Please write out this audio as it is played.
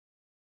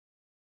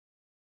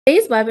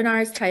Today's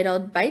webinar is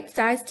titled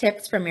Bite-Sized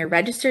Tips from Your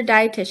Registered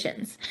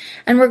Dietitians,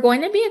 and we're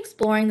going to be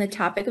exploring the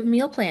topic of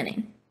meal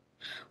planning.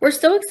 We're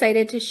so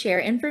excited to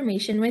share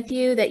information with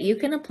you that you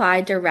can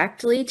apply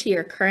directly to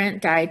your current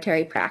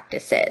dietary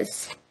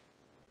practices.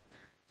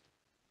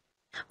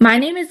 My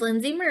name is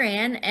Lindsay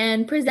Moran,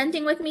 and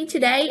presenting with me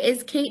today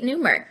is Kate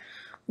Newmer.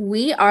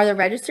 We are the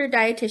registered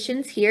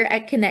dietitians here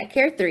at Connect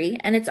Care 3,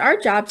 and it's our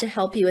job to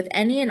help you with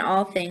any and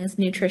all things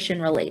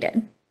nutrition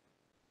related.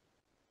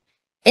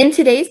 In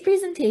today's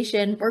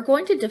presentation, we're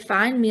going to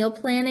define meal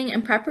planning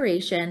and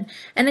preparation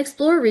and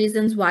explore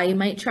reasons why you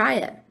might try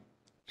it.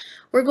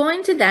 We're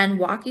going to then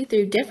walk you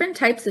through different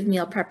types of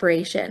meal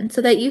preparation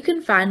so that you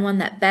can find one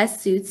that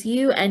best suits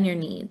you and your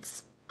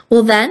needs.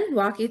 We'll then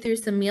walk you through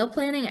some meal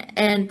planning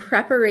and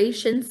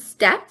preparation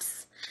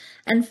steps.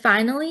 And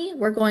finally,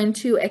 we're going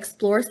to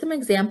explore some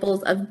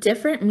examples of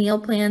different meal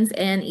plans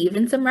and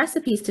even some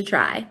recipes to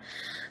try.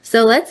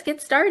 So let's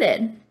get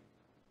started.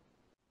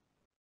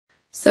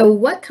 So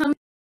what comes to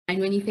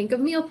mind when you think of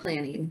meal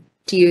planning?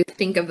 Do you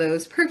think of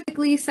those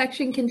perfectly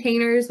sectioned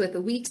containers with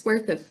a week's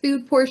worth of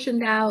food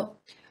portioned out?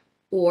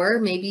 Or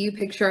maybe you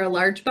picture a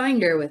large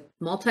binder with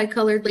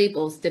multicolored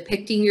labels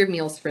depicting your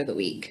meals for the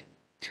week.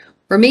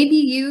 Or maybe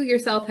you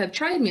yourself have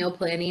tried meal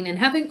planning and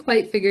haven't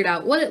quite figured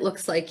out what it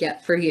looks like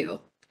yet for you.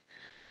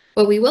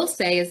 What we will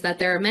say is that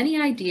there are many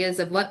ideas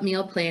of what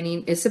meal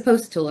planning is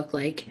supposed to look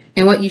like,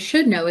 and what you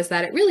should know is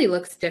that it really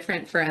looks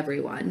different for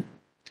everyone.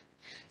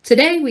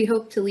 Today, we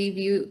hope to leave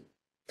you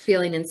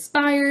feeling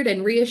inspired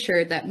and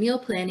reassured that meal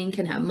planning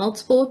can have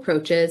multiple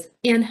approaches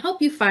and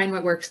help you find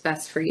what works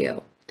best for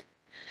you.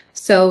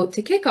 So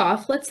to kick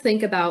off, let's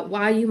think about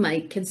why you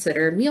might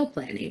consider meal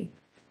planning.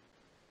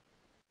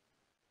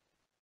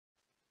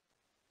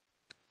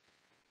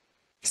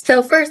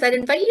 So first, I'd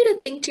invite you to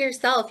think to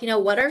yourself,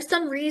 what are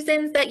some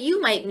reasons that you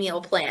might meal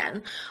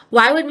plan?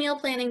 Why would meal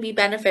planning be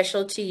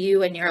beneficial to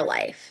you in your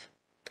life?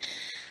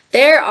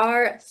 There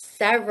are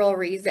several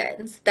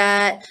reasons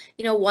that,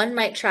 one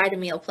might try to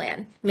meal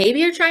plan.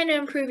 Maybe you're trying to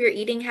improve your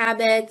eating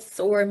habits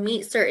or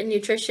meet certain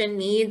nutrition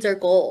needs or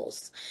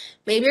goals.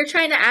 Maybe you're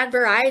trying to add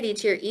variety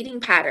to your eating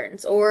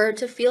patterns or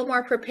to feel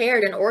more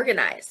prepared and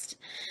organized.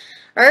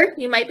 Or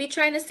you might be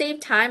trying to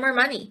save time or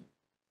money.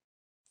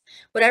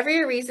 Whatever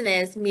your reason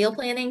is, meal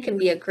planning can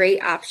be a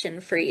great option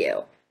for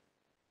you.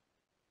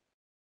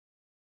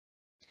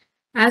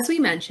 As we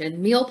mentioned,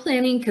 meal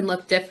planning can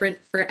look different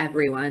for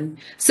everyone,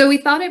 so we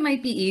thought it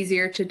might be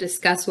easier to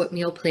discuss what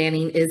meal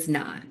planning is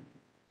not.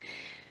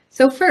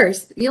 So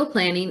first, meal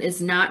planning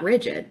is not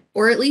rigid,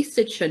 or at least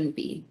it shouldn't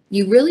be.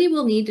 You really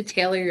will need to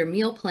tailor your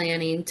meal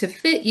planning to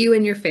fit you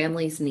and your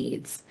family's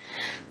needs.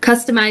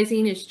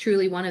 Customizing is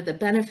truly one of the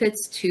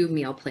benefits to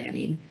meal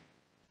planning.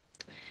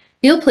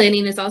 Meal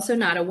planning is also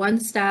not a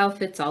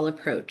one-style-fits-all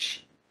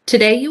approach.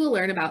 Today, you will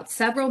learn about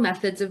several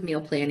methods of meal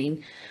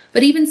planning,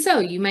 but even so,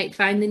 you might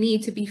find the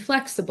need to be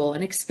flexible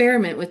and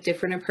experiment with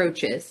different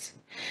approaches.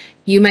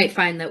 You might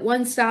find that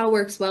one style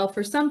works well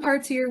for some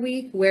parts of your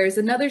week, whereas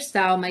another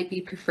style might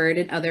be preferred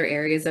in other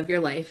areas of your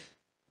life.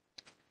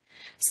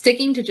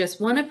 Sticking to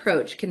just one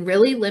approach can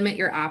really limit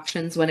your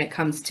options when it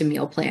comes to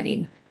meal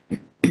planning.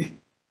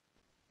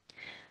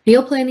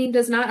 Meal planning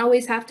does not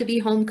always have to be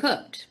home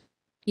cooked.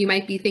 You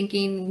might be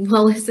thinking,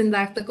 well, isn't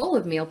that the goal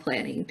of meal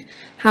planning?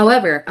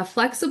 However, a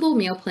flexible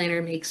meal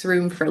planner makes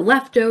room for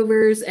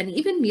leftovers and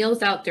even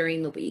meals out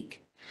during the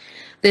week.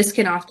 This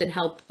can often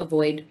help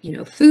avoid,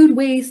 food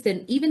waste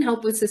and even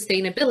help with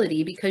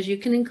sustainability because you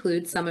can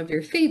include some of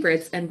your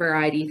favorites and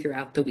variety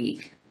throughout the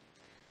week.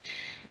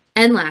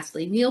 And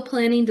lastly, meal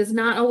planning does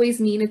not always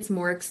mean it's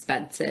more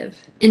expensive.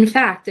 In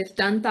fact, if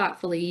done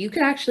thoughtfully, you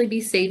could actually be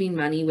saving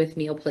money with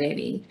meal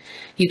planning.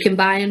 You can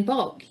buy in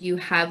bulk, you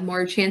have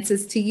more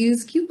chances to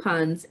use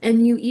coupons,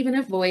 and you even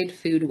avoid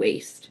food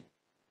waste.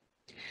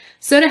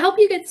 So to help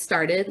you get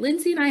started,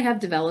 Lindsay and I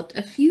have developed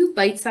a few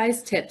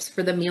bite-sized tips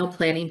for the meal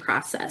planning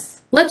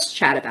process. Let's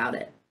chat about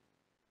it.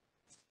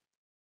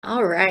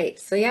 All right,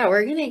 so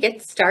we're going to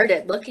get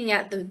started looking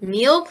at the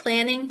meal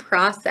planning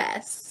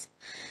process.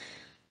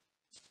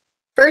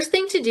 First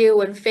thing to do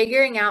when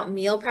figuring out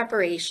meal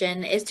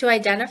preparation is to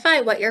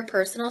identify what your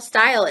personal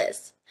style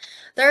is.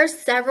 There are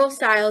several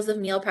styles of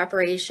meal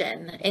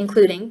preparation,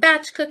 including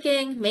batch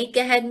cooking,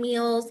 make-ahead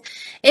meals,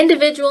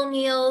 individual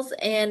meals,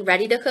 and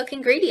ready-to-cook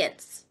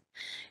ingredients.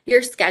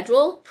 Your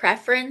schedule,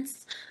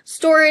 preference,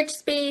 storage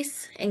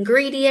space,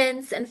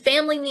 ingredients, and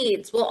family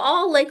needs will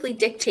all likely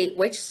dictate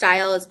which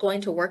style is going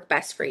to work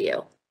best for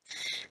you.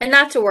 And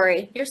not to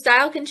worry, your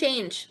style can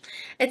change.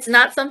 It's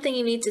not something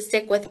you need to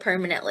stick with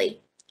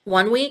permanently.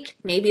 One week,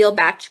 maybe you'll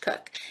batch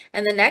cook,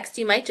 and the next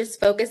you might just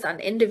focus on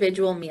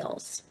individual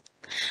meals.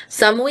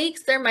 Some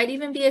weeks, there might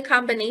even be a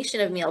combination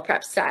of meal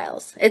prep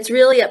styles. It's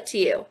really up to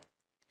you.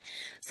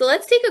 So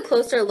let's take a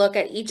closer look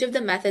at each of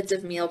the methods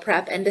of meal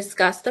prep and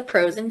discuss the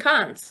pros and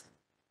cons.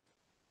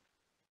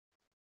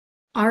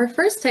 Our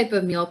first type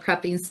of meal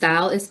prepping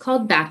style is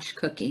called batch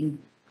cooking.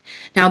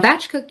 Now,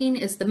 batch cooking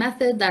is the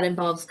method that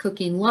involves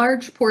cooking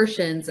large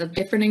portions of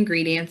different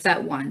ingredients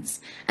at once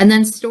and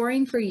then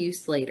storing for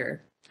use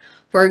later.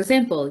 For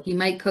example, you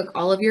might cook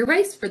all of your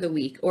rice for the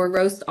week or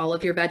roast all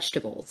of your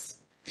vegetables.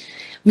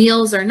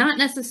 Meals are not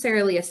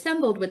necessarily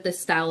assembled with this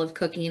style of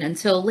cooking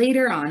until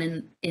later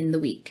on in the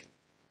week.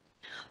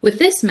 With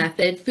this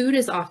method, food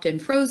is often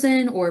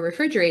frozen or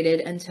refrigerated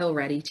until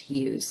ready to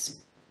use.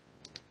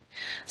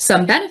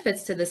 Some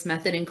benefits to this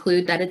method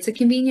include that it's a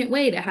convenient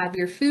way to have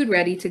your food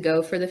ready to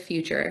go for the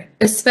future,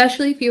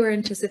 especially if you are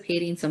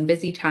anticipating some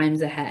busy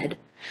times ahead.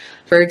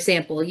 For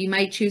example, you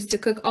might choose to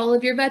cook all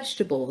of your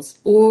vegetables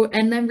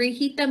and then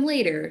reheat them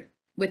later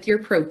with your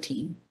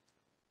protein.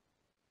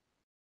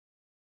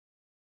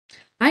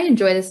 I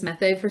enjoy this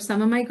method for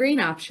some of my grain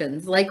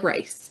options, like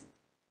rice.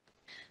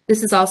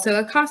 This is also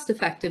a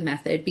cost-effective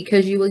method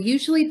because you will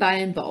usually buy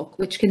in bulk,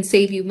 which can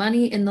save you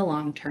money in the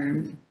long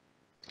term.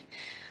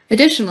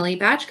 Additionally,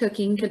 batch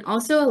cooking can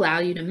also allow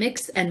you to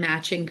mix and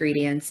match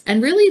ingredients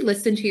and really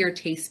listen to your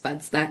taste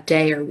buds that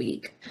day or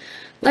week.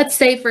 Let's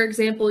say, for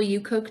example, you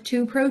cook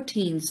 2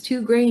 proteins,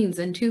 2 grains,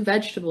 and 2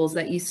 vegetables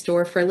that you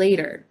store for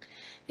later.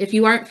 If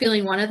you aren't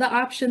feeling one of the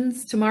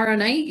options tomorrow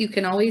night, you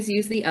can always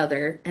use the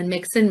other and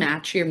mix and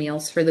match your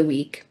meals for the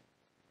week.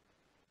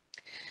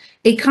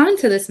 A con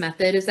to this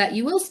method is that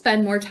you will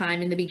spend more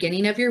time in the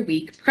beginning of your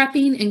week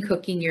prepping and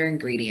cooking your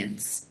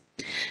ingredients.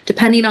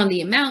 Depending on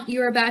the amount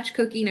you are batch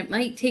cooking, it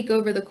might take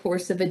over the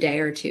course of a day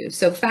or two,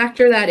 so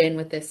factor that in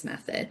with this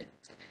method.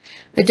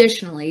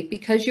 Additionally,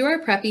 because you are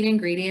prepping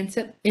ingredients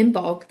in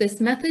bulk, this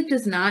method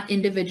does not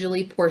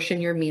individually portion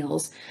your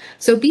meals,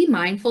 so be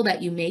mindful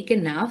that you make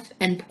enough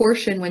and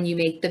portion when you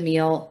make the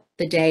meal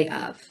the day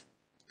of.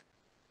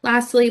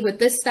 Lastly, with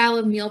this style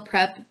of meal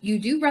prep, you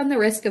do run the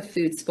risk of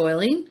food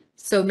spoiling,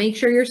 so make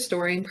sure you're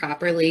storing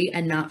properly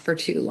and not for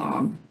too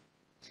long.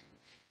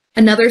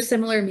 Another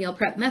similar meal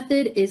prep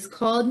method is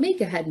called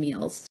make-ahead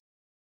meals.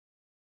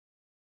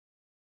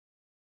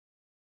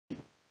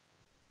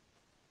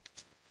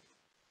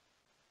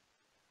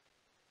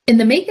 In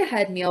the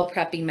make-ahead meal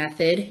prepping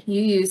method,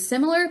 you use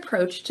similar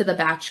approach to the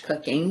batch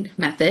cooking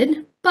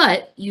method,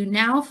 but you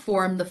now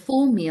form the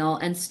full meal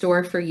and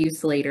store for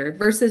use later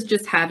versus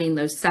just having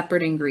those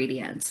separate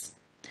ingredients.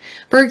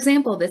 For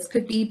example, this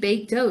could be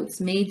baked oats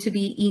made to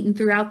be eaten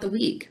throughout the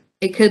week.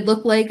 It could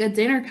look like a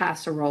dinner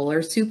casserole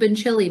or soup and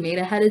chili made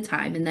ahead of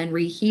time and then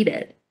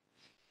reheated.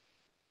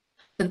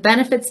 The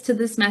benefits to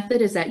this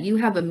method is that you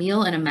have a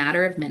meal in a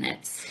matter of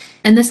minutes.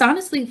 And this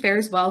honestly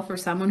fares well for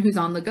someone who's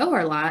on the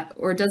go a lot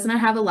or does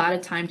not have a lot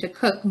of time to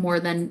cook more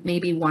than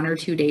maybe 1 or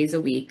 2 days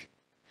a week.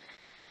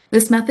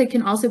 This method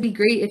can also be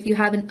great if you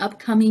have an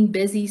upcoming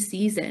busy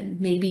season.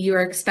 Maybe you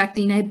are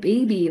expecting a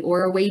baby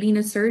or awaiting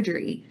a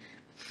surgery.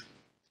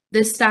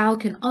 This style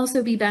can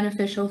also be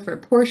beneficial for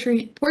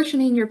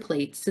portioning your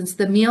plates since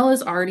the meal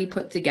is already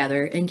put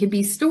together and can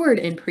be stored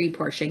in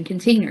pre-portioned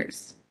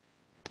containers.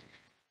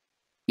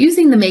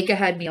 Using the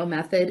make-ahead meal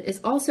method is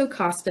also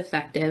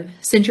cost-effective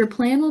since your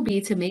plan will be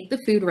to make the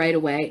food right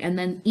away and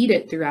then eat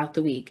it throughout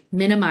the week,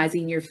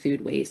 minimizing your food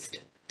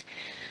waste.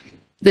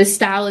 This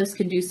style is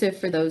conducive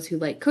for those who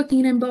like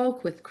cooking in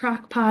bulk with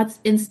crock pots,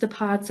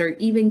 Instapots, or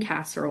even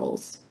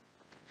casseroles.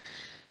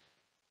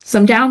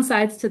 Some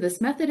downsides to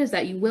this method is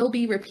that you will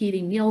be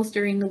repeating meals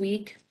during the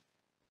week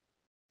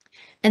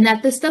and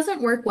that this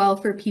doesn't work well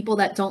for people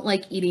that don't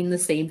like eating the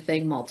same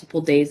thing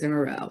multiple days in a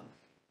row.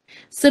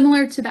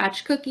 Similar to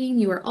batch cooking,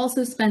 you are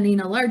also spending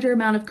a larger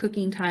amount of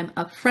cooking time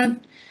up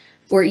front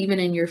or even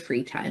in your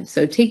free time,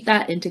 so take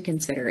that into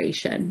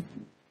consideration.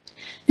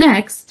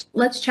 Next,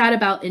 let's chat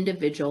about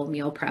individual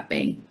meal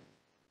prepping.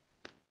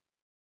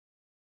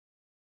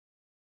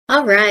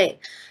 All right,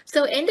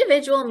 so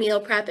individual meal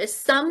prep is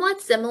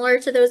somewhat similar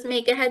to those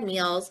make-ahead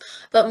meals,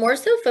 but more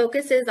so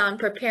focuses on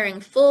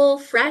preparing full,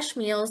 fresh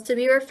meals to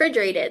be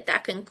refrigerated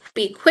that can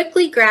be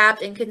quickly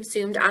grabbed and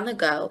consumed on the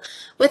go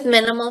with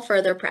minimal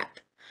further prep.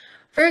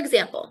 For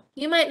example,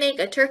 you might make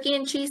a turkey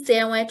and cheese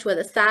sandwich with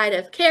a side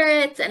of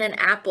carrots and an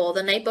apple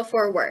the night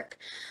before work.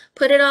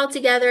 Put it all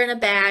together in a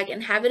bag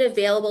and have it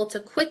available to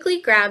quickly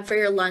grab for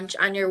your lunch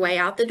on your way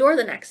out the door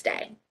the next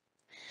day.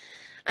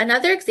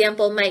 Another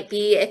example might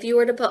be if you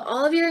were to put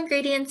all of your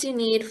ingredients you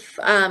need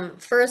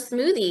for a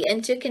smoothie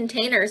into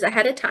containers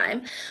ahead of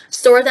time,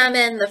 store them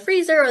in the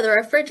freezer or the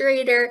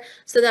refrigerator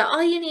so that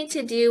all you need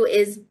to do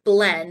is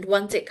blend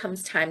once it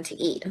comes time to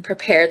eat and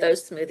prepare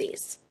those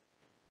smoothies.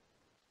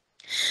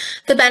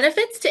 The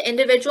benefits to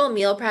individual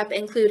meal prep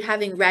include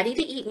having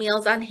ready-to-eat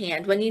meals on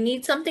hand when you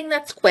need something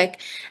that's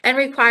quick and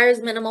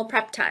requires minimal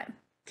prep time.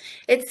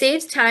 It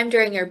saves time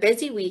during your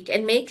busy week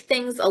and makes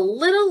things a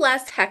little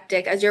less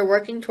hectic as you're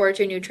working towards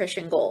your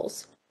nutrition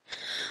goals.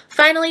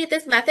 Finally,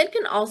 this method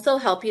can also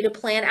help you to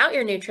plan out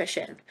your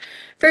nutrition.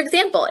 For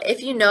example,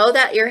 if you know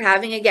that you're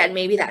having, again,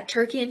 maybe that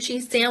turkey and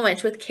cheese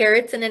sandwich with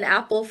carrots and an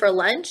apple for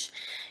lunch,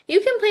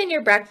 you can plan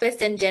your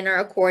breakfast and dinner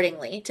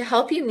accordingly to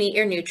help you meet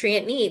your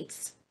nutrient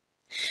needs.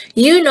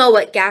 You know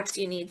what gaps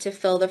you need to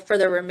fill for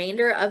the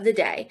remainder of the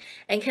day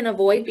and can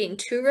avoid being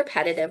too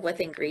repetitive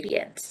with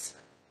ingredients.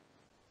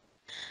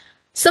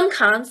 Some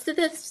cons to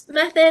this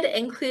method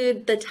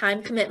include the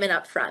time commitment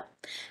up front.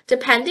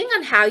 Depending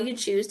on how you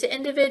choose to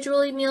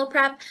individually meal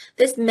prep,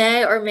 this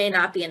may or may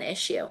not be an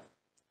issue.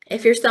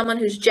 If you're someone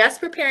who's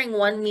just preparing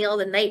one meal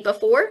the night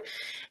before,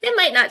 it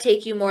might not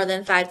take you more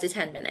than 5 to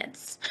 10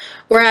 minutes.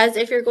 Whereas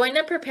if you're going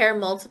to prepare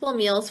multiple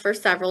meals for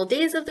several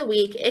days of the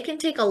week, it can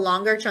take a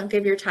longer chunk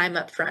of your time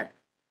up front.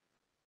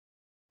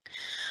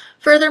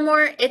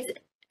 Furthermore, it's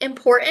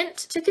important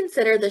to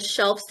consider the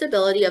shelf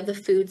stability of the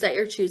foods that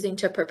you're choosing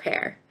to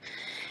prepare.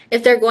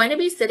 If they're going to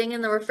be sitting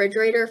in the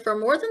refrigerator for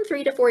more than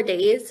 3 to 4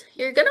 days,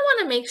 you're going to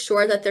want to make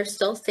sure that they're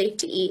still safe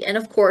to eat and,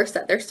 of course,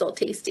 that they're still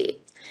tasty.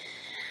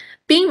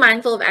 Being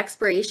mindful of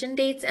expiration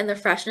dates and the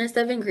freshness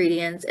of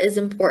ingredients is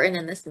important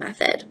in this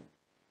method.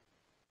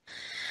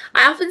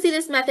 I often see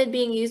this method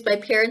being used by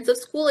parents of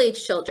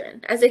school-age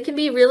children, as it can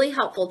be really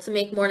helpful to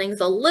make mornings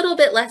a little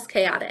bit less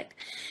chaotic.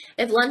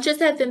 If lunches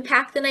have been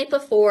packed the night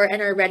before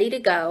and are ready to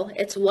go,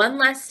 it's one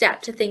less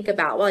step to think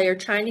about while you're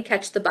trying to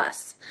catch the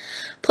bus.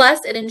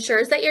 Plus, it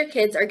ensures that your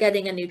kids are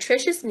getting a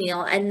nutritious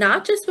meal and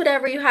not just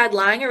whatever you had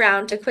lying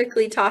around to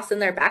quickly toss in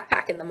their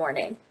backpack in the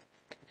morning.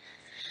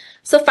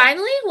 So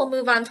finally, we'll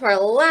move on to our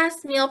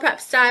last meal prep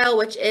style,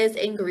 which is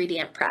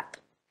ingredient prep.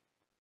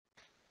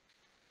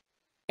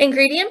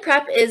 Ingredient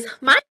prep is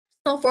my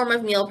personal form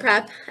of meal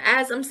prep,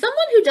 as I'm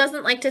someone who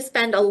doesn't like to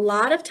spend a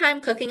lot of time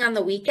cooking on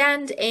the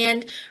weekend,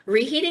 and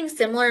reheating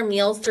similar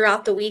meals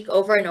throughout the week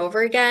over and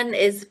over again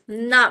is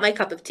not my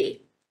cup of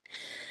tea.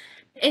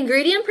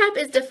 Ingredient prep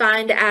is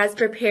defined as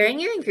preparing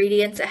your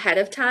ingredients ahead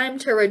of time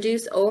to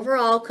reduce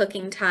overall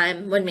cooking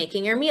time when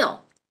making your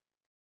meal.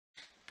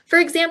 For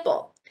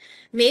example,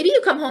 maybe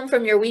you come home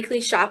from your weekly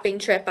shopping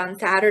trip on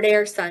Saturday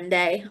or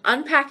Sunday,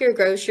 unpack your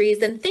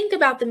groceries, and think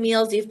about the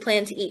meals you've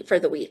planned to eat for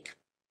the week.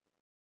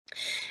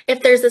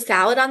 If there's a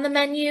salad on the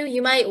menu,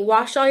 you might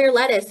wash all your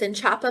lettuce and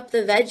chop up the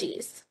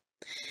veggies.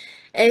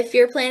 If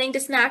you're planning to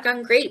snack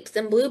on grapes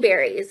and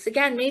blueberries,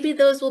 again, maybe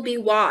those will be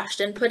washed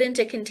and put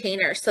into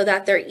containers so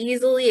that they're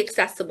easily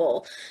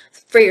accessible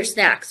for your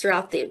snacks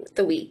throughout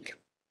the week.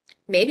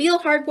 Maybe you'll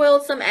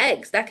hard-boil some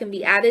eggs that can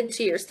be added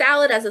to your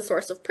salad as a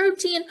source of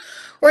protein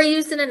or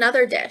used in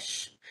another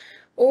dish.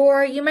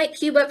 Or you might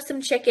cube up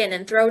some chicken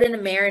and throw it in a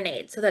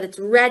marinade so that it's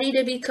ready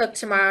to be cooked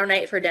tomorrow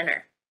night for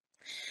dinner.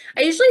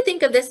 I usually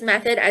think of this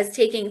method as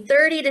taking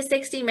 30 to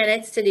 60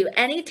 minutes to do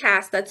any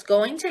task that's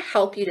going to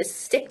help you to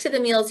stick to the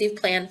meals you've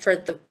planned for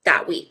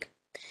that week.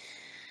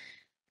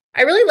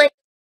 I really like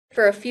it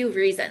for a few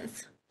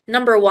reasons.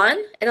 Number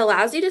one, it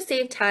allows you to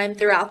save time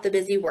throughout the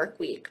busy work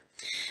week.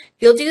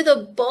 You'll do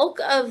the bulk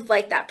of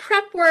that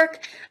prep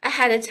work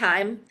ahead of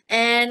time,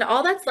 and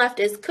all that's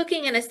left is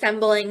cooking and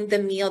assembling the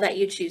meal that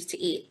you choose to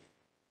eat.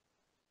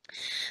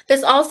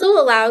 This also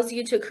allows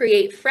you to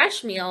create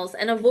fresh meals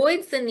and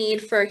avoids the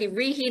need for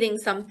reheating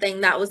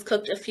something that was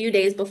cooked a few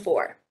days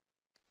before.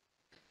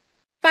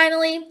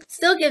 Finally,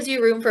 still gives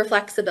you room for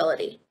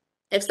flexibility.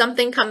 If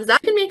something comes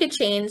up, you can make a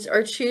change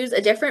or choose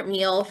a different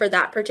meal for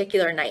that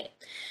particular night.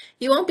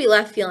 You won't be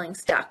left feeling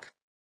stuck.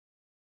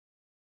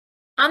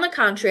 On the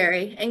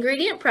contrary,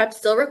 ingredient prep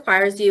still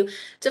requires you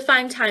to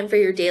find time for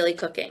your daily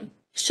cooking.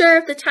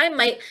 Sure, the time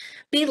might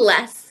be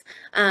less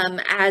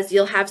as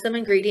you'll have some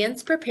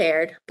ingredients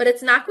prepared, but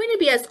it's not going to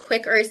be as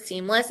quick or as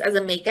seamless as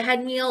a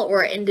make-ahead meal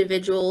or an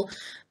individually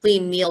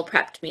meal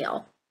prepped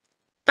meal.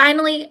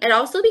 Finally, it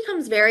also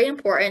becomes very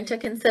important to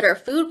consider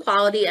food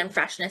quality and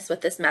freshness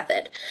with this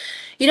method.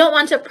 You don't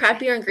want to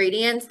prep your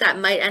ingredients that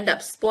might end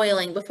up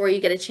spoiling before you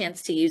get a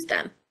chance to use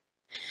them.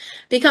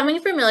 Becoming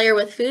familiar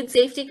with food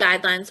safety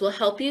guidelines will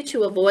help you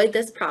to avoid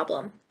this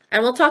problem,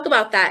 and we'll talk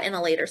about that in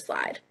a later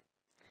slide.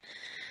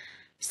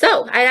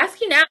 So I'd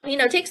ask you now,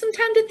 take some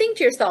time to think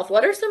to yourself,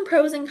 what are some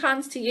pros and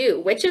cons to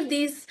you? Which of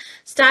these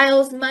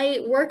styles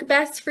might work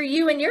best for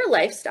you and your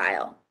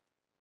lifestyle?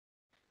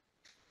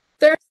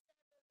 There are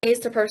ways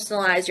to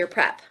personalize your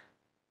prep.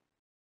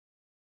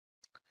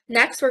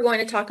 Next, we're going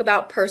to talk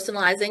about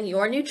personalizing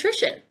your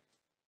nutrition.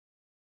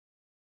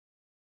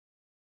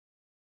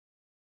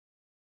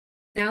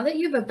 Now that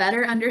you have a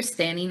better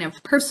understanding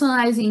of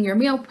personalizing your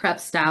meal prep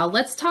style,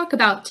 let's talk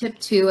about tip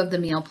 2 of the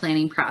meal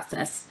planning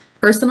process,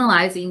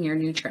 personalizing your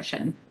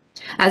nutrition.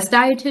 As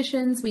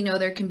dietitians, we know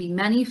there can be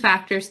many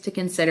factors to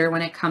consider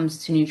when it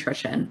comes to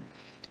nutrition.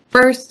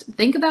 First,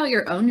 think about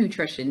your own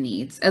nutrition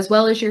needs as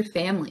well as your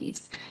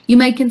family's. You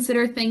might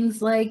consider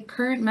things like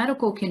current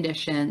medical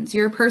conditions,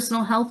 your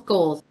personal health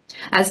goals.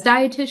 As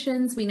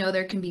dietitians, we know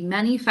there can be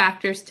many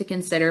factors to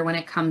consider when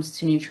it comes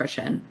to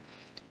nutrition.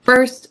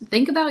 First,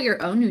 think about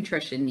your own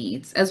nutrition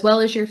needs as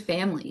well as your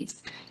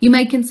family's. You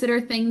might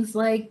consider things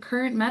like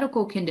current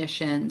medical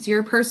conditions,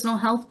 your personal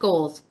health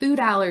goals, food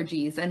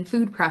allergies, and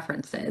food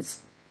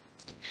preferences.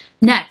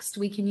 Next,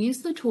 we can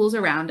use the tools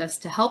around us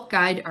to help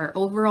guide our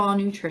overall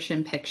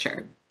nutrition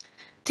picture.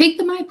 Take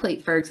the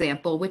MyPlate, for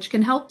example, which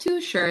can help to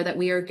assure that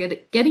we are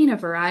getting a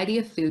variety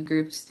of food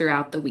groups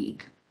throughout the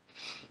week.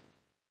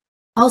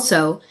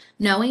 Also,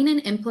 knowing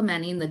and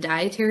implementing the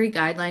dietary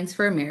guidelines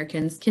for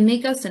Americans can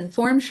make us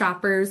informed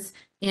shoppers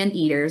and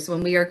eaters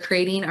when we are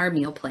creating our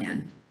meal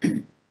plan.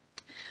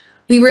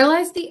 We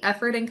realize the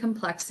effort and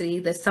complexity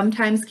this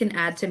sometimes can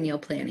add to meal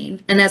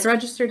planning, and as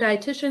registered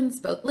dietitians,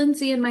 both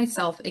Lindsay and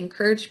myself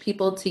encourage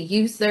people to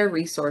use their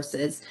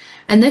resources,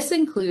 and this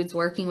includes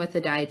working with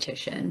a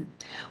dietitian.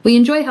 We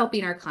enjoy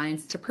helping our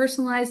clients to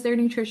personalize their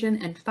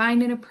nutrition and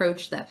find an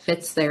approach that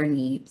fits their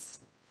needs.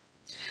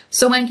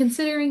 So when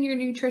considering your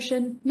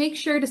nutrition, make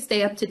sure to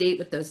stay up to date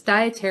with those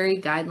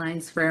dietary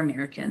guidelines for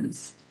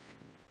Americans.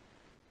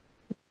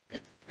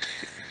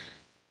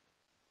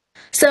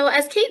 So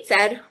as Kate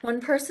said, when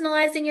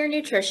personalizing your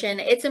nutrition,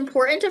 it's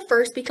important to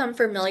first become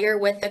familiar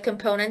with the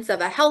components of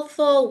a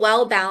healthful,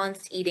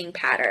 well-balanced eating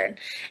pattern.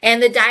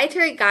 And the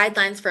Dietary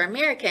Guidelines for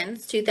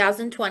Americans,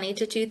 2020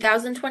 to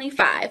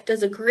 2025,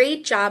 does a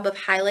great job of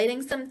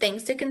highlighting some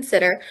things to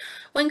consider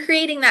when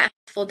creating that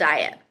healthful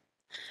diet.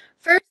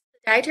 First,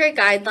 the dietary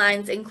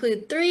guidelines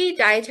include 3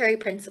 dietary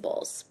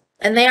principles,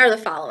 and they are the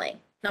following.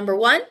 Number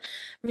 1,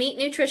 meet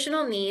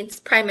nutritional needs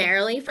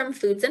primarily from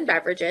foods and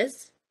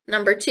beverages.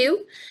 Number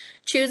 2,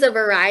 choose a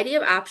variety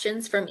of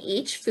options from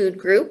each food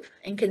group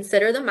and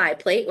consider the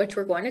MyPlate, which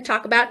we're going to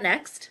talk about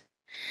next.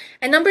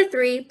 And number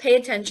 3, pay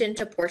attention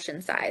to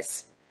portion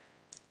size.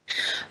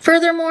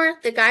 Furthermore,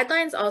 the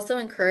guidelines also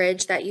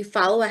encourage that you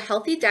follow a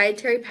healthy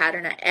dietary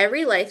pattern at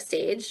every life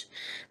stage,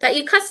 that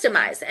you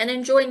customize and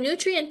enjoy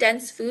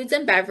nutrient-dense foods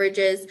and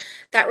beverages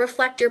that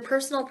reflect your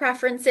personal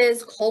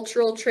preferences,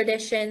 cultural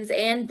traditions,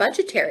 and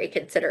budgetary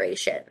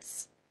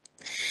considerations.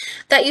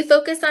 That you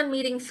focus on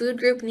meeting food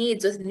group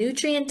needs with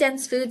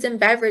nutrient-dense foods and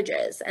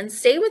beverages and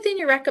stay within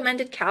your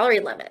recommended calorie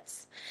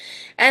limits.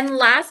 And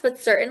last but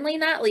certainly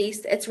not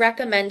least, it's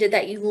recommended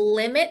that you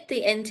limit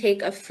the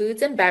intake of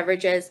foods and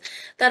beverages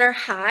that are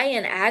high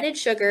in added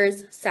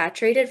sugars,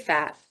 saturated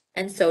fat,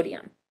 and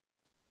sodium.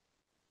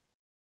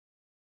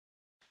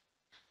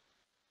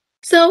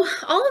 So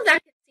all of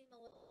that can seem a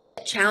little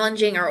bit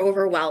challenging or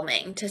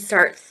overwhelming to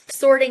start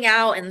sorting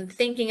out and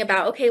thinking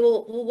about, okay,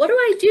 well, what do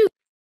I do to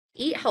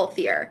eat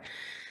healthier?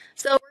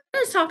 So we're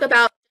going to talk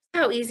about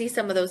how easy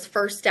some of those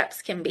first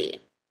steps can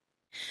be.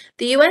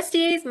 The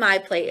USDA's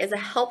MyPlate is a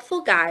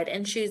helpful guide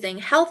in choosing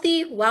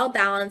healthy,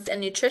 well-balanced, and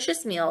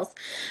nutritious meals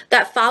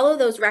that follow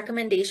those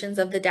recommendations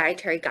of the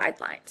dietary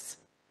guidelines.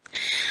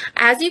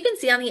 As you can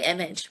see on the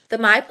image, the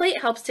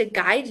MyPlate helps to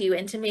guide you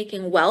into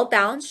making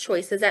well-balanced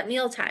choices at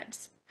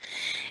mealtimes.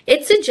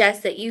 It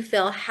suggests that you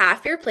fill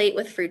half your plate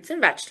with fruits and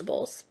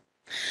vegetables,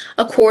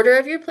 a quarter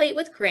of your plate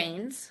with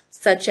grains,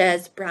 such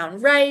as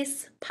brown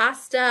rice,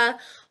 pasta,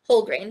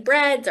 whole grain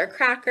breads or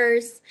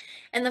crackers,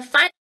 and the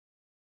final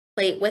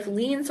plate with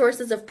lean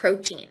sources of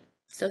protein.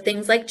 So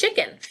things like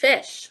chicken,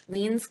 fish,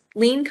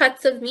 lean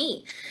cuts of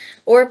meat,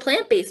 or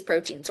plant-based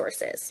protein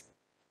sources.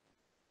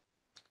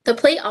 The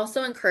plate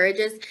also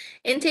encourages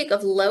intake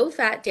of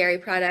low-fat dairy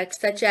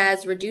products such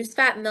as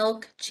reduced-fat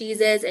milk,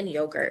 cheeses, and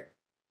yogurt.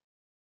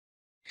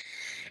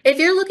 If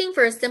you're looking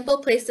for a simple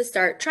place to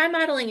start, try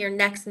modeling your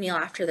next meal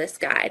after this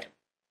guide.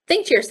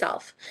 Think to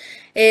yourself,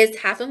 is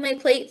half of my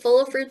plate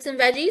full of fruits and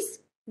veggies?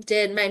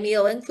 Did my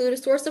meal include a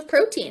source of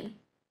protein?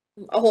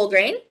 A whole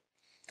grain?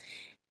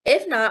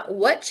 If not,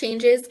 what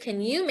changes can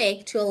you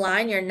make to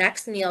align your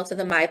next meal to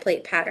the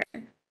MyPlate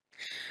pattern?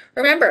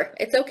 Remember,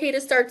 it's okay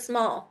to start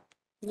small.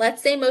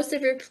 Let's say most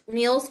of your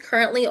meals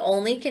currently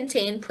only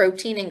contain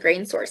protein and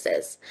grain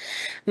sources.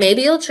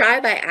 Maybe you'll try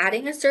by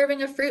adding a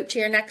serving of fruit to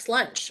your next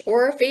lunch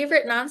or a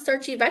favorite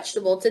non-starchy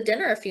vegetable to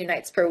dinner a few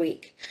nights per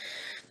week.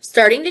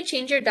 Starting to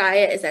change your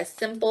diet is as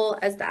simple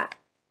as that.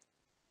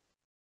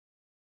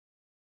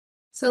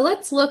 So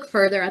let's look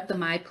further at the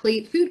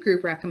MyPlate food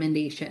group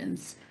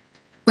recommendations.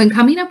 When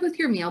coming up with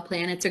your meal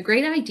plan, it's a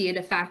great idea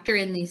to factor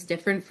in these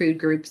different food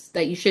groups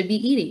that you should be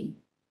eating.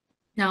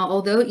 Now,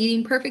 although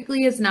eating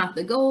perfectly is not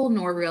the goal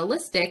nor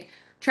realistic,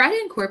 try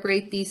to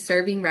incorporate these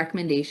serving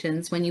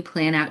recommendations when you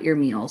plan out your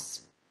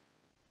meals.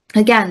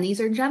 Again,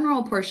 these are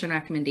general portion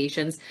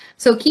recommendations,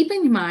 so keep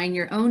in mind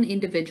your own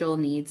individual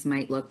needs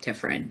might look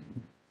different.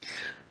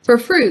 For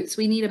fruits,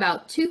 we need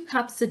about 2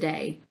 cups a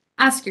day.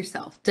 Ask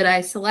yourself, did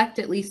I select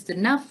at least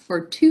enough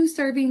for 2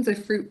 servings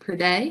of fruit per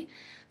day?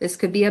 This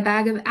could be a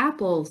bag of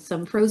apples,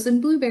 some frozen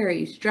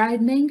blueberries,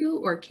 dried mango,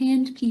 or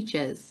canned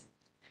peaches.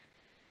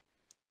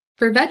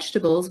 For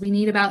vegetables, we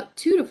need about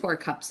 2 to 4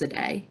 cups a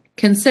day.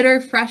 Consider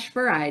fresh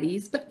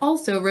varieties, but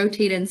also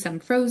rotate in some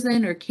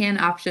frozen or canned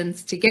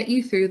options to get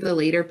you through the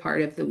later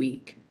part of the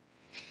week.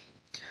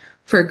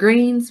 For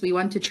grains, we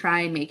want to try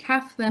and make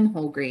half of them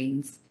whole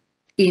grains.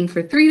 Aim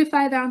for 3 to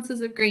 5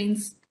 ounces of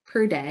grains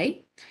per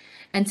day.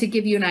 And to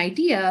give you an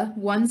idea,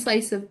 1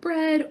 slice of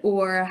bread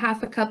or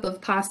half a cup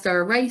of pasta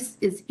or rice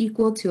is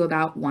equal to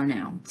about 1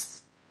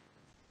 ounce.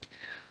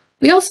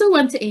 We also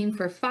want to aim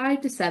for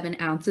 5 to 7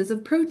 ounces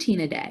of protein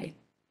a day.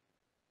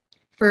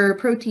 For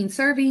protein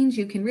servings,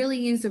 you can really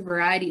use a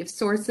variety of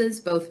sources,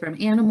 both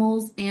from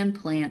animals and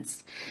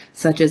plants,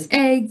 such as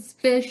eggs,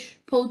 fish,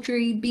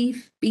 poultry,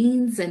 beef,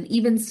 beans, and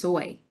even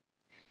soy.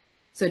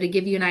 So to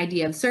give you an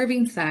idea of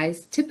serving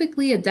size,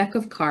 typically a deck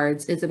of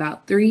cards is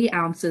about 3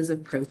 ounces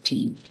of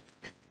protein.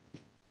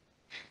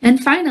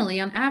 And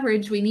finally, on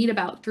average, we need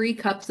about 3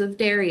 cups of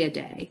dairy a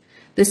day.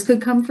 This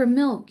could come from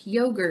milk,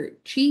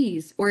 yogurt,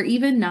 cheese, or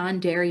even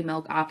non-dairy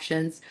milk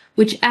options,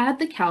 which add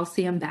the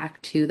calcium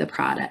back to the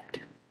product.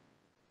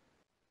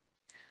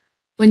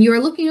 When you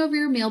are looking over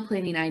your meal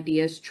planning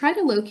ideas, try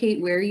to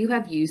locate where you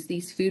have used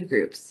these food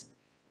groups.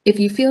 If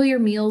you feel your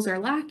meals are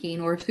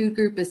lacking or a food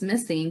group is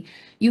missing,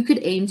 you could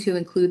aim to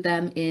include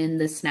them in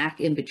the snack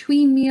in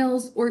between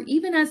meals or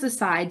even as a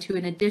side to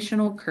an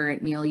additional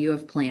current meal you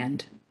have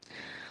planned.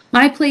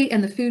 MyPlate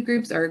and the food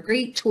groups are a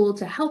great tool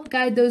to help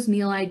guide those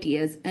meal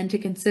ideas and to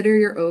consider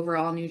your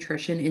overall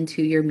nutrition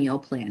into your meal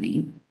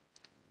planning.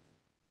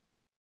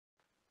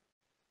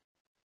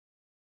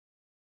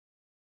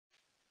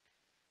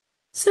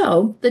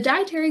 So, the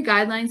dietary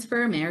guidelines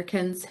for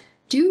Americans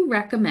do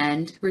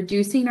recommend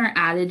reducing our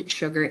added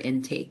sugar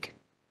intake.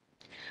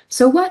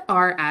 So, what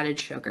are added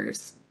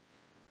sugars?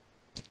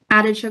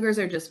 Added sugars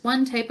are just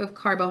one type of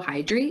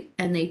carbohydrate,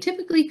 and they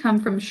typically come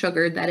from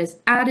sugar that is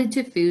added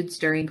to foods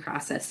during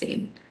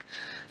processing.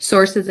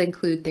 Sources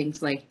include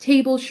things like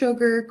table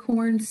sugar,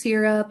 corn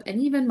syrup, and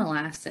even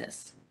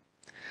molasses.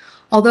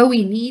 Although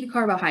we need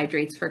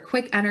carbohydrates for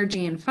quick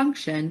energy and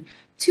function,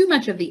 too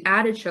much of the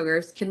added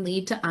sugars can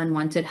lead to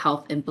unwanted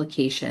health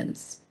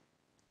implications.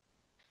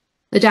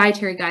 The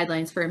dietary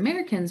guidelines for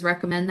Americans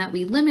recommend that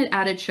we limit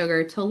added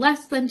sugar to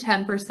less than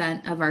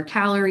 10% of our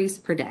calories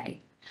per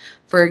day.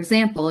 For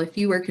example, if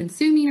you were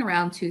consuming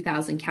around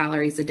 2,000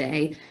 calories a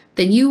day,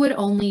 then you would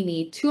only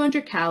need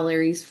 200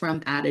 calories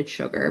from added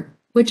sugar,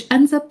 which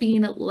ends up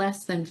being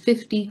less than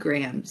 50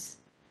 grams.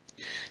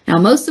 Now,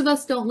 most of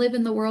us don't live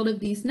in the world of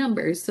these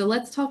numbers, so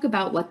let's talk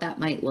about what that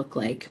might look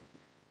like.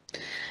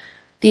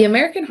 The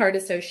American Heart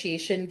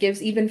Association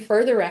gives even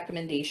further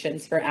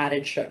recommendations for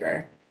added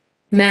sugar.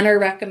 Men are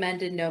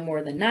recommended no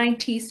more than 9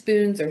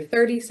 teaspoons or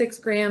 36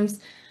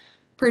 grams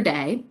per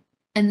day,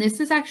 and this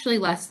is actually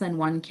less than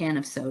 1 can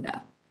of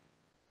soda.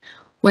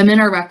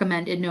 Women are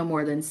recommended no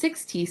more than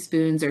 6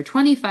 teaspoons or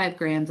 25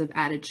 grams of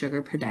added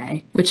sugar per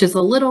day, which is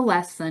a little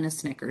less than a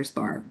Snickers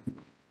bar.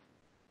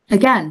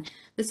 Again,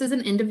 this is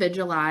an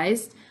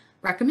individualized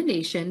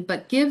recommendation,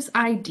 but gives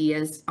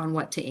ideas on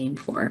what to aim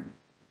for.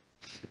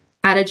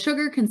 Added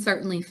sugar can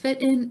certainly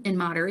fit in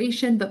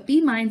moderation, but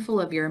be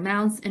mindful of your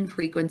amounts and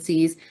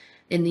frequencies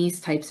in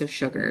these types of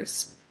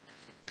sugars.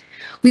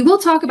 We will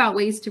talk about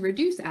ways to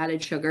reduce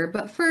added sugar,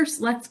 but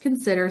first let's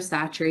consider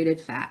saturated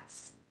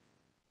fats.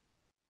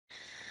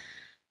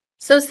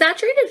 So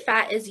saturated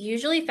fat is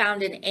usually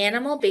found in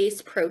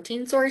animal-based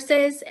protein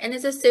sources and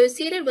is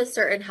associated with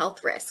certain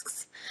health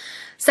risks.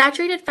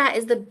 Saturated fat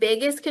is the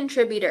biggest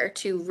contributor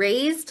to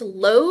raised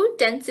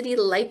low-density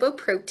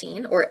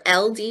lipoprotein, or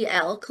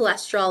LDL,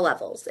 cholesterol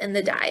levels in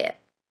the diet.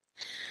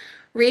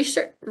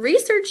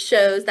 Research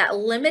shows that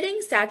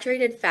limiting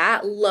saturated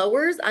fat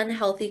lowers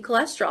unhealthy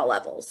cholesterol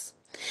levels.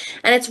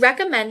 And it's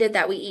recommended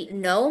that we eat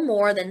no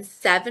more than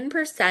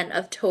 7%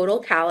 of total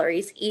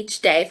calories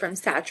each day from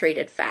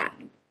saturated fat.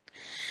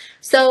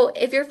 So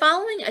if you're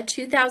following a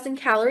 2,000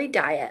 calorie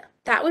diet,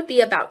 that would be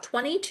about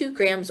 22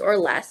 grams or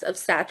less of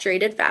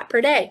saturated fat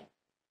per day.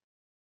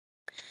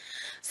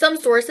 Some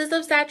sources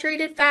of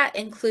saturated fat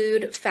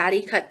include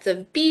fatty cuts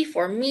of beef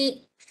or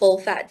meat,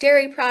 full-fat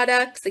dairy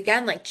products,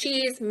 again like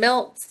cheese,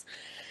 milks,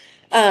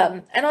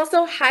 and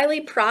also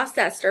highly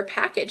processed or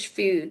packaged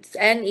foods,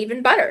 and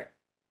even butter.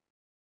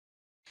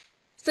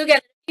 So again,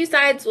 a few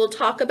sides we'll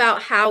talk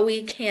about how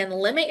we can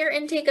limit your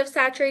intake of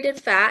saturated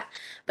fat,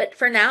 but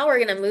for now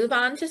we're going to move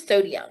on to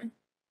sodium.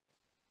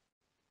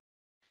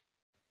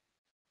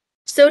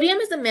 Sodium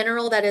is a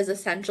mineral that is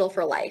essential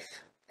for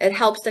life. It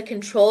helps to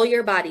control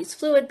your body's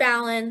fluid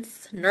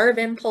balance, nerve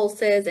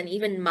impulses, and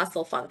even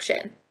muscle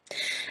function.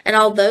 And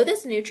although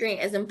this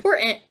nutrient is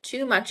important,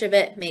 too much of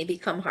it may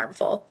become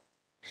harmful.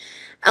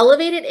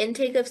 Elevated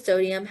intake of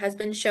sodium has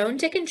been shown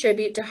to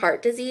contribute to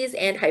heart disease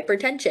and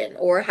hypertension,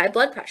 or high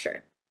blood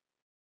pressure.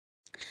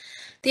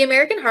 The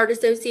American Heart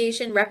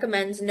Association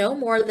recommends no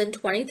more than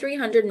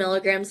 2,300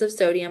 milligrams of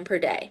sodium per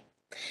day.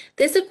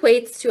 This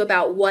equates to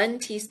about 1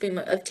 teaspoon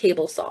of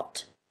table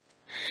salt.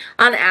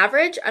 On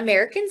average,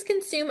 Americans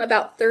consume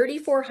about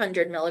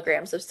 3,400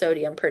 milligrams of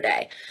sodium per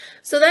day.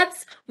 So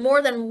that's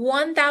more than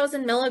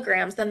 1,000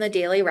 milligrams than the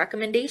daily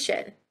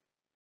recommendation.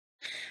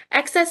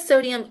 Excess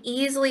sodium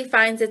easily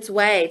finds its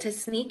way to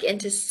sneak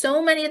into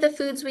so many of the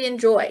foods we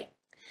enjoy.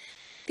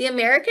 The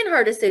American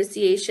Heart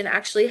Association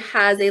actually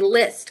has a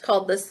list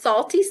called the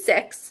Salty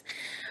Six,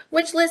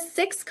 which lists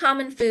 6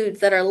 common foods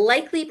that are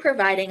likely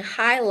providing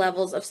high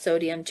levels of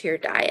sodium to your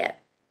diet.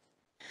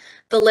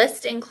 The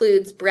list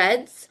includes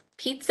breads,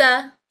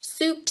 pizza,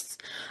 soups,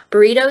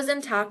 burritos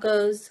and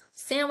tacos,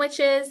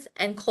 sandwiches,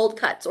 and cold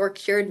cuts or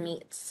cured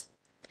meats.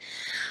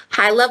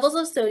 High levels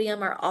of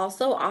sodium are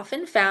also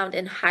often found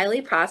in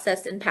highly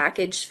processed and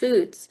packaged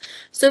foods,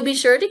 so be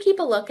sure to keep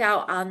a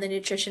lookout on the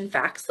nutrition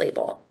facts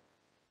label.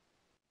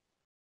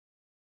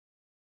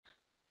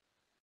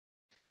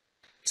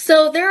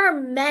 So there are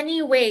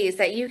many ways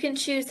that you can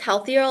choose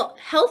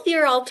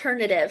healthier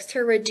alternatives to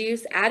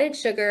reduce added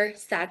sugar,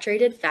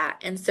 saturated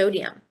fat, and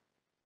sodium.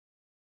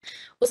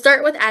 We'll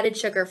start with added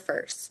sugar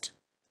first.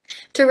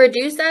 To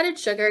reduce added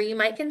sugar, you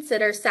might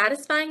consider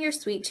satisfying your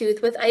sweet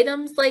tooth with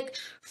items like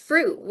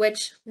fruit,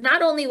 which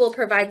not only will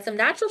provide some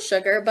natural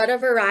sugar, but a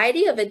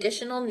variety of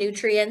additional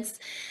nutrients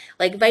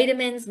like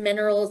vitamins,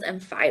 minerals,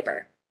 and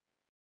fiber.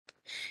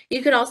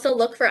 You could also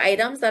look for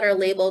items that are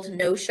labeled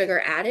no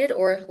sugar added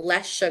or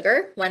less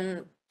sugar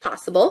when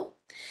possible.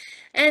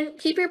 And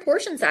keep your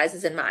portion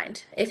sizes in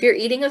mind. If you're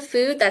eating a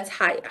food that's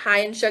high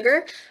in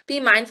sugar, be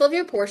mindful of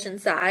your portion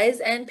size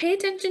and pay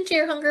attention to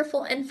your hunger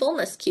and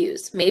fullness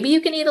cues. Maybe you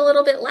can eat a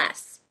little bit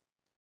less.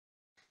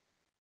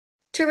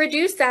 To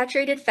reduce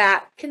saturated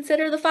fat,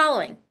 consider the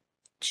following.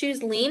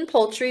 Choose lean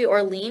poultry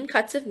or lean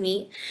cuts of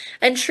meat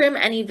and trim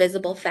any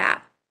visible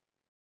fat.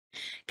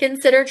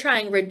 Consider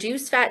trying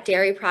reduced fat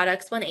dairy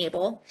products when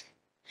able.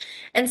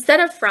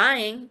 Instead of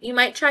frying, you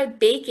might try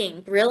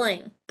baking,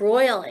 grilling,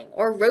 broiling,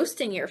 or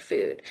roasting your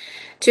food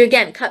to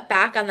again cut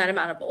back on that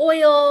amount of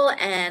oil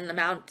and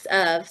amount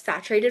of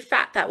saturated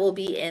fat that will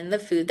be in the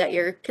food that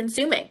you're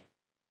consuming.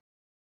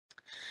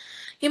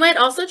 You might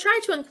also try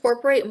to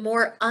incorporate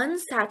more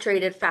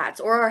unsaturated fats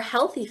or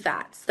healthy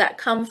fats that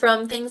come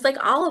from things like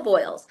olive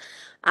oils,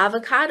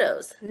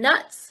 avocados,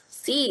 nuts,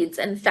 seeds,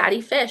 and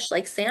fatty fish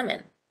like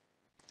salmon.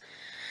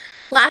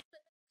 Last,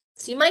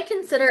 you might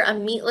consider a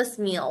meatless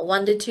meal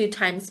 1 to 2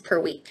 times per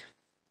week.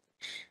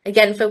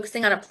 Again,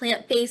 focusing on a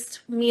plant-based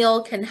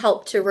meal can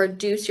help to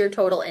reduce your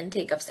total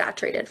intake of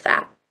saturated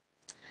fat.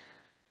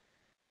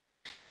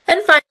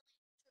 And finally,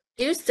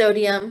 reduce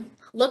sodium.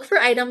 Look for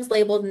items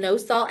labeled no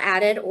salt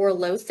added or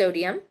low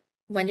sodium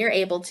when you're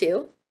able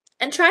to,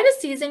 and try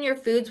to season your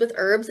foods with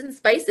herbs and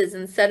spices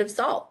instead of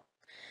salt.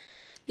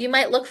 You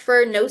might look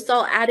for no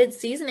salt added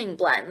seasoning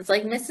blends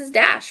like Mrs.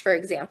 Dash, for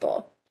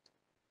example.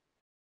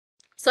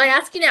 So I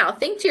ask you now,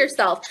 think to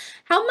yourself,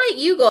 how might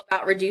you go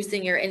about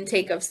reducing your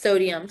intake of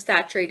sodium,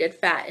 saturated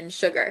fat, and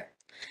sugar?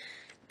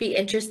 Be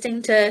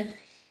interesting to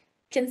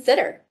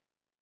consider.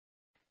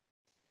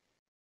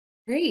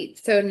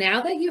 Great. So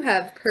now that you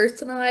have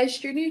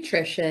personalized your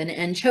nutrition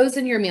and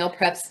chosen your meal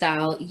prep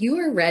style, you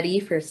are ready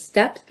for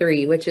step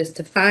 3, which is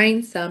to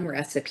find some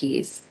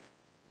recipes.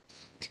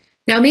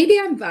 Now, maybe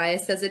I'm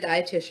biased as a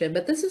dietitian,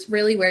 but this is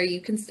really where you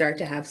can start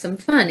to have some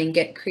fun and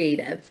get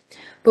creative.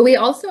 But we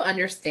also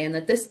understand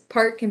that this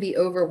part can be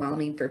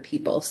overwhelming for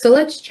people. So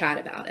let's chat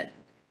about it.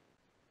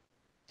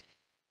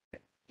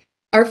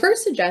 Our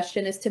first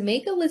suggestion is to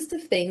make a list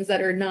of things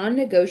that are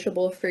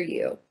non-negotiable for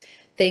you.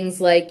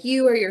 Things like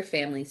you or your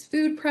family's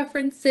food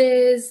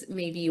preferences,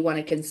 maybe you want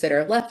to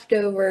consider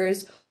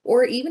leftovers,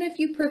 or even if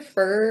you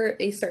prefer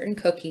a certain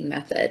cooking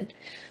method.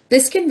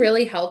 This can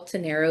really help to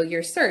narrow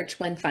your search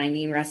when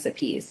finding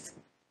recipes.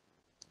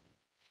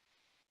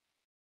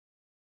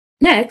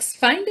 Next,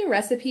 find a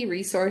recipe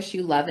resource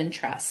you love and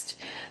trust.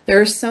 There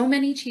are so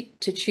many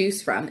to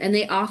choose from, and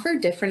they offer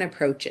different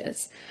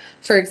approaches.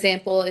 For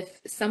example,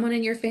 if someone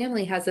in your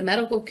family has a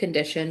medical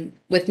condition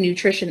with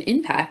nutrition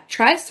impact,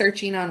 try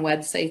searching on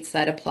websites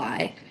that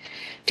apply.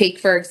 Take,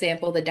 for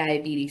example, the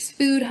Diabetes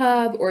Food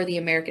Hub or the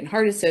American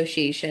Heart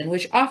Association,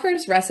 which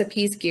offers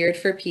recipes geared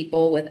for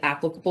people with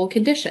applicable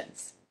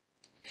conditions.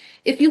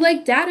 If you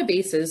like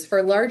databases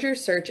for larger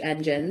search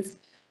engines,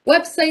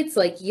 websites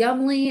like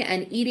Yumly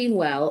and Eating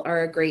Well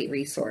are a great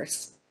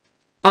resource.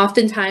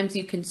 Oftentimes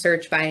you can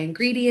search by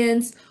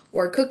ingredients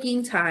or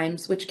cooking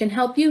times, which can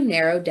help you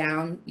narrow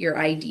down your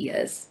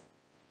ideas.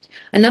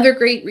 Another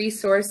great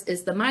resource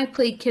is the My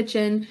Plate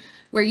Kitchen,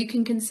 where you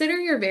can consider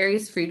your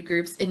various food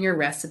groups in your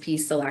recipe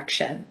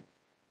selection.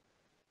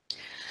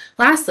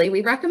 Lastly,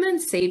 we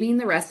recommend saving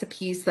the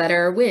recipes that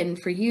are a win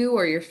for you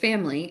or your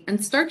family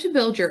and start to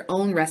build your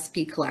own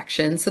recipe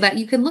collection so that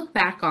you can look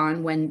back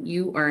on when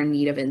you are in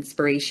need of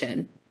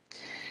inspiration.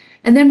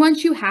 And then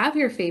once you have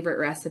your favorite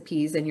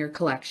recipes in your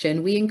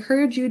collection, we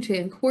encourage you to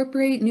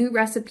incorporate new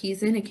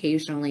recipes in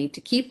occasionally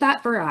to keep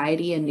that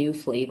variety and new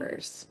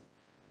flavors.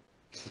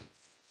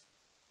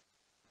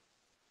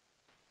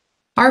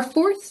 Our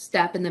fourth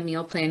step in the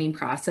meal planning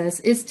process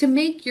is to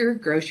make your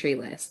grocery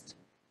list.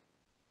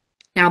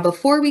 Now,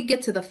 before we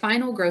get to the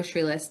final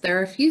grocery list, there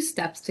are a few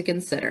steps to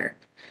consider.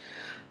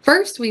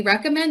 First, we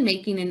recommend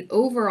making an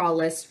overall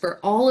list for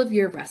all of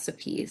your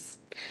recipes.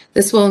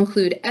 This will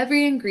include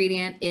every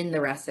ingredient in the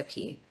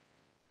recipe.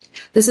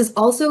 This is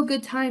also a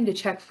good time to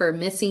check for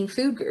missing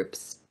food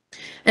groups,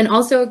 and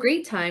also a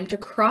great time to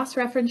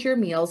cross-reference your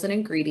meals and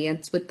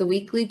ingredients with the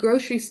weekly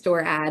grocery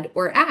store ad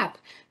or app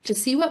to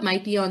see what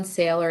might be on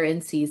sale or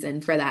in season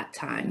for that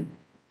time.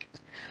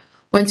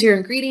 Once your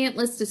ingredient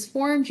list is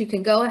formed, you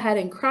can go ahead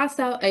and cross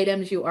out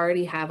items you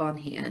already have on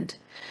hand.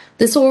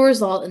 This will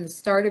result in the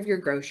start of your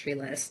grocery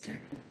list.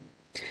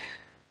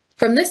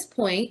 From this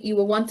point, you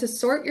will want to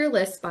sort your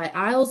list by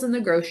aisles in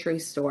the grocery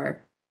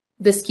store.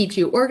 This keeps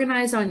you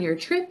organized on your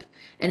trip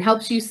and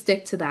helps you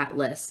stick to that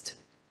list.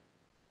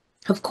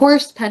 Of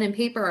course, pen and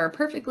paper are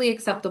perfectly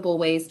acceptable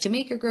ways to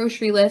make a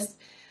grocery list,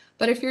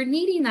 but if you're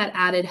needing that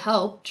added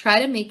help,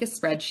 try to make a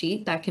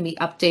spreadsheet that can be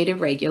updated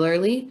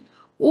regularly,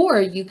 or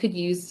you could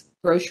use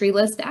grocery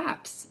list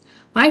apps.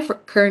 My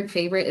current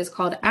favorite is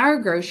called Our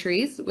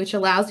Groceries, which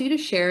allows you to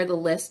share the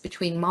list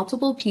between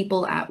multiple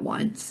people at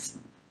once.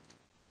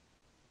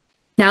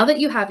 Now that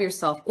you have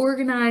yourself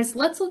organized,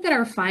 let's look at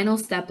our final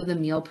step of the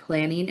meal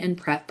planning and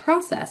prep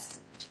process.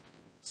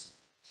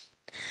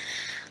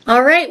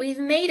 All right, we've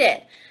made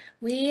it.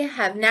 We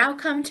have now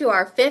come to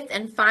our fifth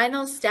and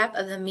final step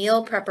of the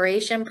meal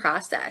preparation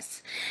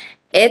process.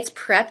 It's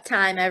prep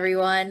time,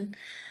 everyone.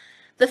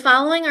 The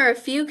following are a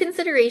few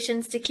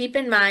considerations to keep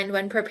in mind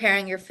when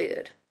preparing your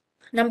food.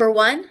 Number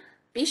one,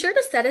 be sure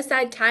to set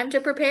aside time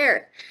to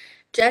prepare.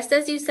 Just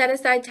as you set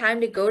aside time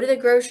to go to the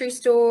grocery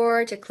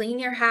store, to clean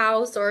your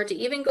house, or to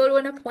even go to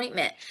an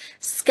appointment,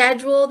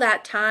 schedule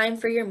that time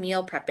for your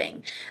meal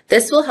prepping.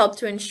 This will help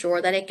to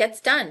ensure that it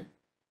gets done.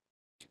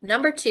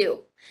 Number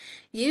two,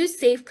 use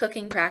safe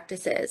cooking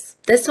practices.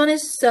 This one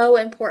is so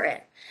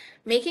important.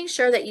 Making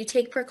sure that you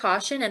take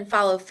precaution and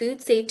follow food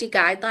safety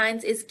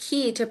guidelines is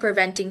key to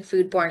preventing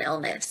foodborne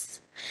illness.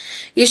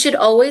 You should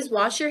always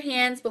wash your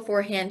hands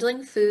before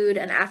handling food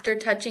and after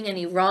touching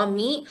any raw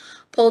meat,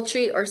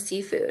 poultry, or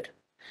seafood.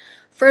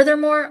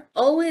 Furthermore,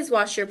 always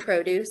wash your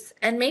produce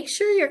and make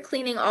sure you're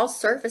cleaning all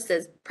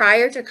surfaces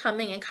prior to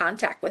coming in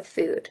contact with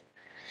food.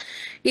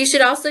 You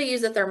should also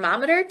use a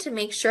thermometer to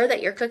make sure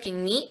that you're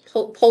cooking meat,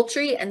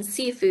 poultry, and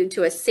seafood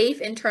to a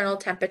safe internal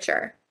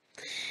temperature.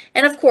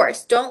 And of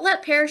course, don't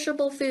let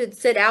perishable foods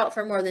sit out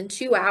for more than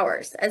 2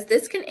 hours, as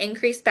this can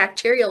increase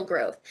bacterial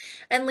growth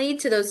and lead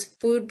to those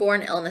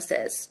foodborne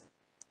illnesses.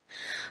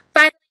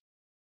 Finally,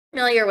 be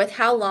familiar with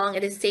how long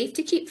it is safe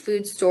to keep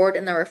food stored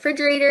in the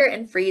refrigerator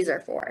and freezer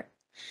for.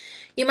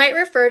 You might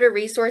refer to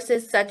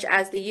resources such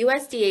as the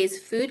USDA's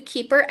Food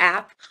Keeper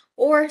app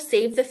or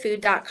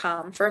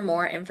SaveTheFood.com for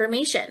more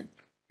information.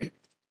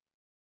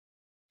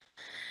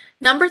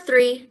 Number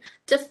three,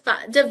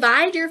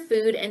 divide your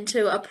food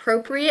into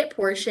appropriate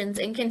portions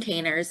and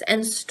containers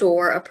and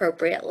store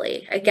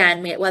appropriately.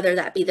 Again, whether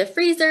that be the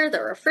freezer,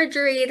 the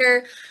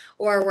refrigerator,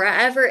 or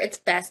wherever it's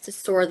best to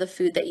store the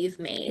food that you've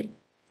made.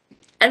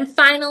 And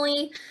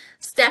finally,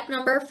 step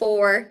number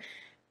four,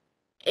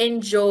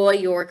 enjoy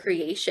your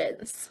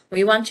creations.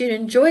 We want you to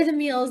enjoy the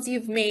meals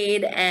you've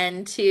made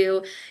and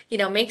to,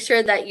 make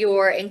sure that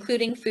you're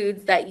including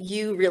foods that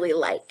you really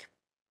like.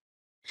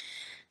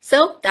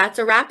 So that's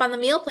a wrap on the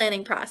meal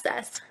planning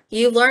process.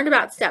 You learned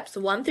about steps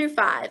 1 through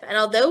 5, and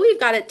although we've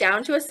got it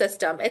down to a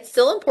system, it's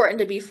still important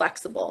to be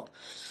flexible.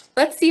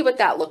 Let's see what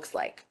that looks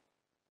like.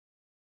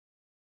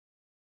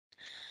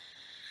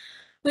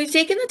 We've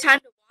taken the time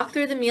to walk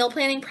through the meal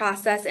planning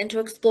process and to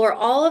explore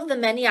all of the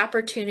many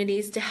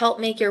opportunities to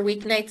help make your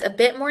weeknights a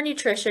bit more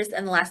nutritious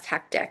and less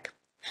hectic.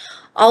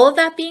 All of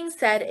that being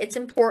said, it's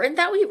important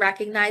that we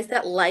recognize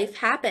that life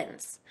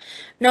happens.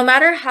 No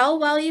matter how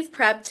well you've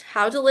prepped,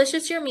 how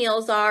delicious your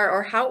meals are,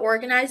 or how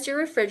organized your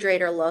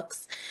refrigerator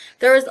looks,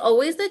 there is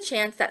always the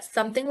chance that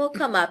something will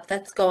come up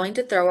that's going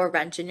to throw a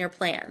wrench in your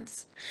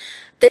plans.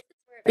 This is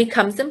where it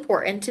becomes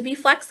important to be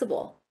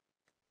flexible.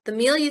 The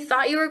meal you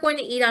thought you were going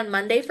to eat on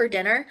Monday for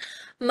dinner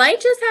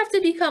might just have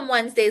to become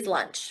Wednesday's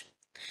lunch.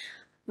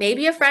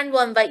 Maybe a friend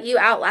will invite you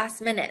out last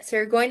minute, so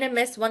you're going to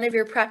miss one of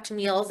your prepped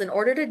meals in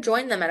order to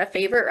join them at a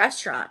favorite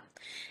restaurant.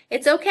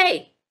 It's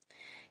okay.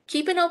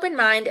 Keep an open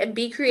mind and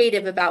be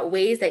creative about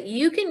ways that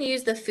you can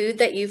use the food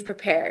that you've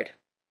prepared.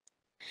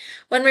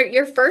 When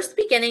you're first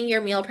beginning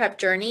your meal prep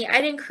journey,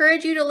 I'd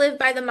encourage you to live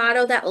by the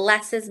motto that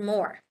less is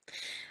more.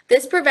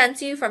 This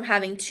prevents you from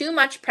having too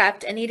much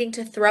prepped and needing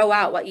to throw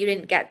out what you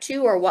didn't get to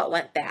or what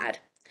went bad.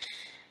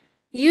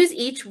 Use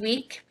each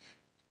week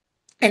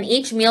and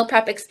each meal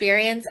prep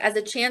experience as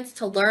a chance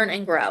to learn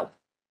and grow.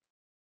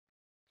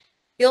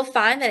 You'll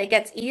find that it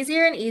gets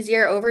easier and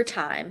easier over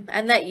time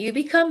and that you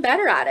become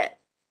better at it.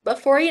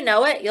 Before you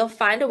know it, you'll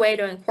find a way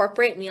to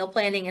incorporate meal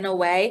planning in a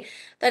way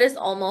that is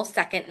almost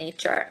second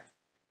nature.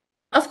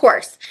 Of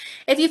course,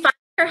 if you find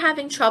you're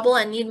having trouble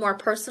and need more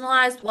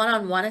personalized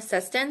one-on-one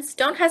assistance,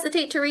 don't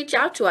hesitate to reach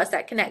out to us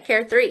at Connect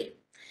Care 3.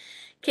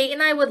 Kate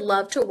and I would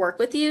love to work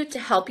with you to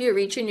help you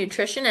reach your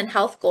nutrition and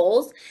health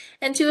goals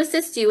and to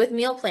assist you with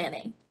meal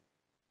planning.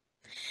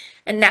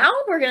 And now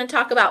we're going to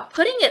talk about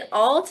putting it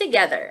all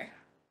together.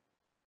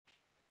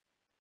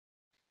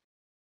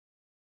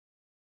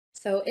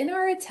 So in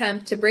our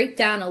attempt to break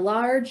down a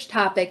large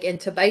topic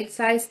into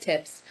bite-sized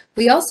tips,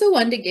 we also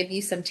wanted to give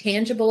you some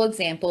tangible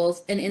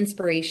examples and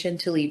inspiration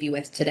to leave you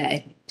with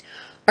today.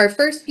 Our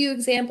first few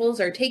examples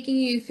are taking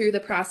you through the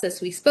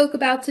process we spoke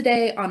about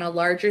today on a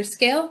larger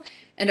scale,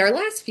 and our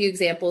last few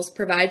examples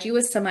provide you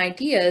with some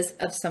ideas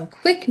of some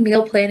quick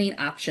meal planning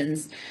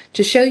options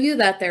to show you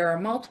that there are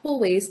multiple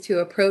ways to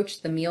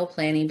approach the meal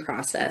planning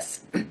process.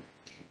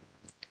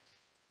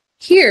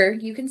 Here,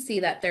 you can see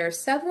that there are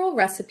several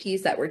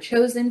recipes that were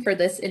chosen for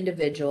this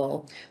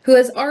individual who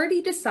has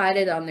already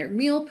decided on their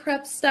meal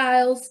prep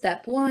styles,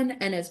 step 1,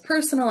 and has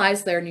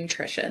personalized their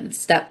nutrition,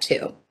 step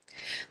 2.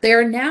 They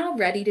are now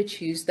ready to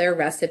choose their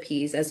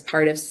recipes as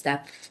part of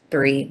step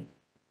 3.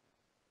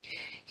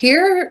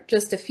 Here are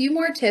just a few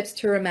more tips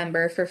to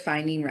remember for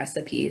finding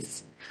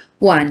recipes.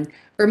 1.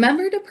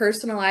 Remember to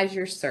personalize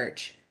your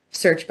search.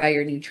 Search by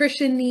your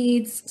nutrition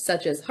needs,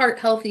 such as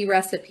heart-healthy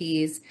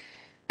recipes,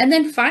 and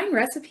then find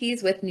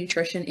recipes with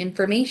nutrition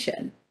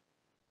information.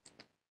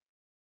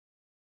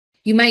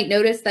 You might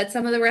notice that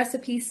some of the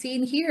recipes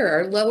seen here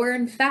are lower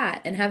in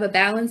fat and have a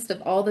balance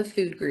of all the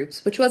food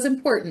groups, which was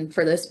important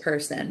for this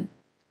person.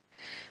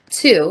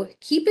 2,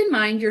 keep in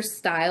mind your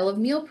style of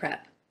meal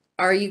prep.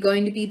 Are you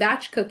going to be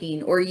batch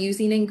cooking or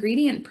using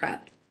ingredient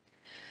prep?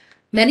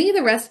 Many of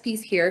the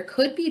recipes here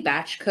could be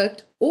batch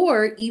cooked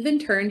or even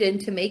turned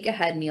into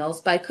make-ahead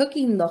meals by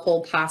cooking the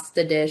whole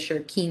pasta dish or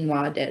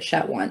quinoa dish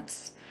at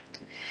once.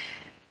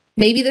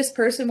 Maybe this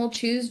person will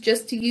choose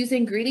just to use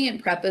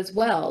ingredient prep as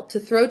well to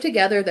throw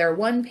together their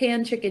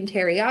one-pan chicken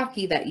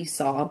teriyaki that you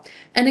saw,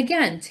 and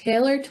again,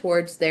 tailor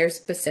towards their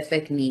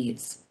specific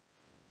needs.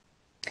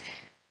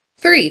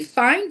 3,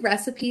 find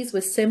recipes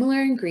with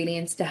similar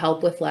ingredients to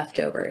help with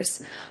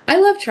leftovers. I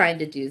love trying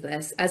to do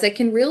this as it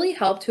can really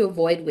help to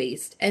avoid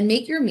waste and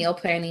make your meal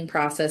planning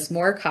process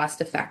more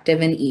cost-effective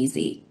and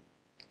easy.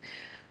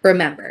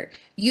 Remember,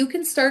 you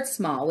can start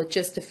small with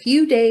just a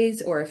few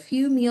days or a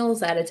few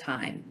meals at a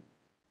time.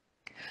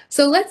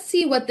 So let's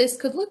see what this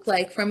could look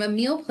like from a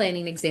meal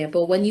planning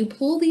example when you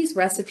pull these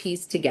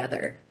recipes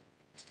together.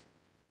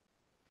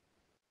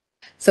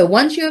 So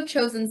once you have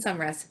chosen some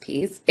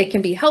recipes, it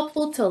can be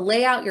helpful to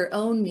lay out your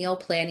own meal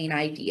planning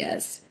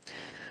ideas,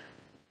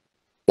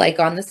 like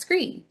on the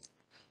screen.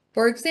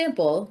 For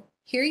example,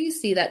 here you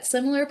see that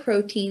similar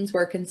proteins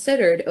were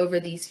considered over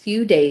these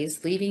few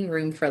days, leaving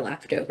room for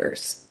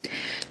leftovers.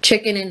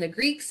 Chicken in the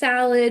Greek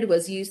salad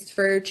was used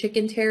for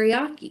chicken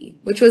teriyaki,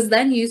 which was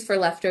then used for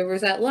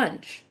leftovers at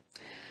lunch.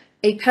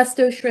 A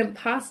pesto shrimp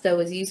pasta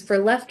was used for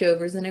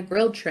leftovers in a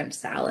grilled shrimp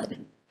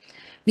salad.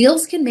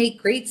 Meals can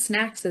make great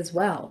snacks as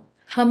well.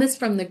 Hummus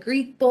from the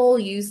Greek bowl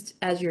used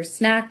as your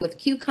snack with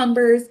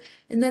cucumbers,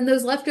 and then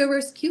those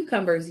leftovers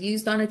cucumbers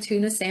used on a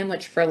tuna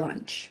sandwich for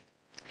lunch.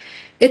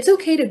 It's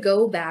okay to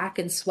go back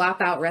and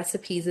swap out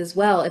recipes as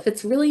well if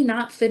it's really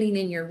not fitting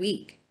in your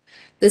week.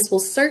 This will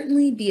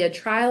certainly be a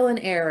trial and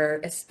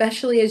error,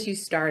 especially as you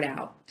start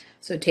out.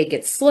 So take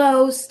it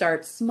slow,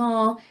 start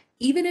small,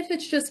 even if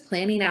it's just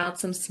planning out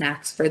some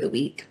snacks for the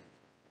week.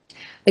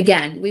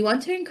 Again, we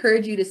want to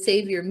encourage you to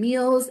save your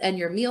meals and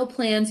your meal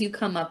plans you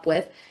come up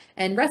with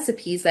and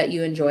recipes that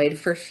you enjoyed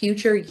for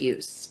future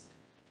use.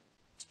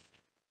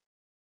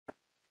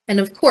 And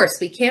of course,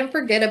 we can't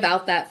forget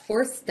about that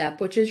 4th step,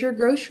 which is your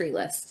grocery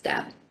list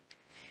step.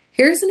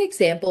 Here's an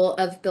example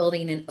of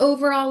building an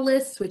overall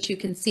list, which you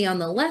can see on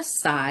the left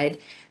side,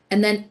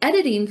 and then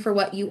editing for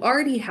what you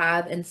already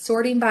have and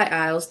sorting by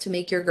aisles to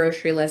make your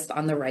grocery list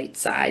on the right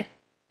side.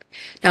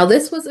 Now,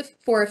 this was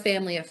for a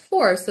family of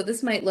 4, so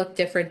this might look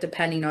different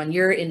depending on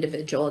your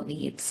individual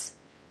needs.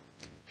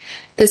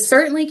 This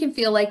certainly can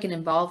feel like an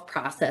involved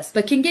process,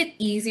 but can get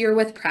easier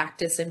with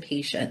practice and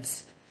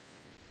patience.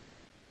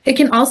 It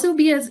can also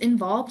be as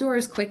involved or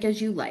as quick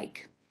as you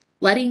like.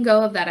 Letting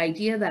go of that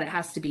idea that it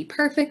has to be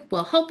perfect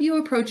will help you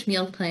approach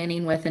meal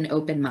planning with an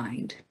open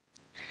mind.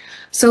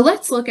 So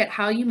let's look at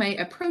how you might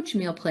approach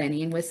meal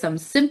planning with some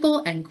simple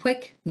and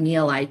quick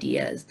meal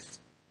ideas.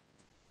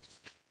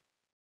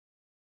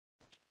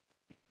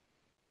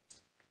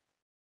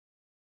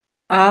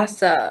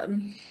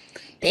 Awesome.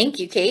 Thank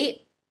you,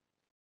 Kate.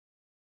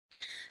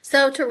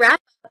 So to wrap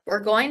up, we're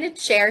going to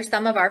share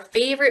some of our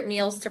favorite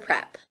meals to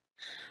prep.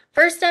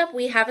 First up,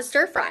 we have a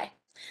stir fry.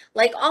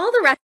 Like all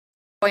the recipes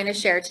I'm going to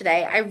share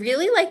today, I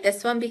really like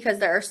this one because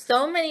there are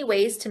so many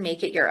ways to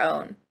make it your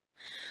own.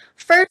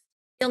 First,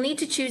 you'll need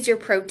to choose your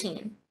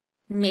protein.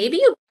 Maybe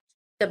you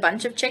have a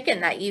bunch of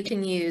chicken that you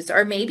can use,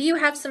 or maybe you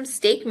have some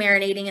steak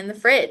marinating in the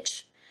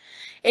fridge.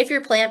 If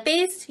you're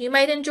plant-based, you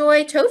might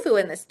enjoy tofu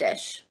in this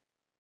dish.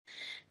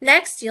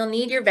 Next, you'll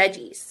need your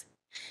veggies.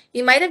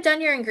 You might have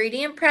done your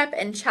ingredient prep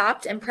and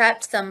chopped and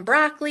prepped some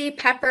broccoli,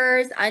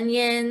 peppers,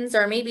 onions,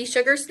 or maybe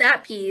sugar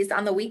snap peas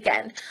on the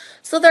weekend,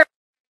 so they're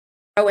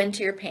go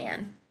into your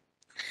pan.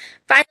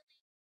 Finally,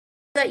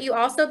 that you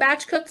also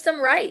batch cook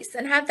some rice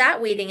and have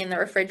that waiting in the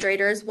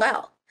refrigerator as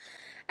well.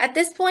 At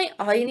this point,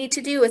 all you need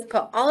to do is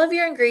put all of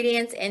your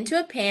ingredients into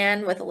a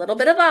pan with a little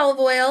bit of olive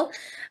oil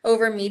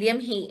over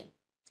medium heat.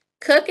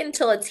 Cook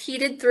until it's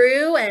heated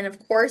through, and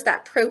of course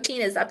that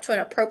protein is up to an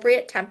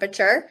appropriate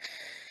temperature,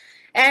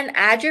 and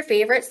add your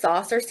favorite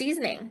sauce or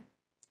seasoning.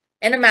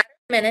 In a matter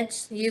of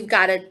minutes, you've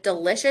got a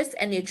delicious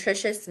and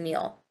nutritious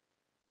meal.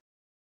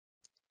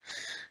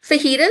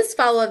 Fajitas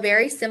follow a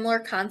very similar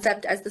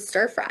concept as the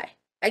stir fry.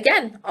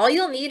 Again, all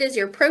you'll need is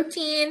your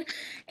protein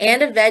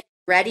and a veg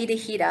ready to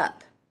heat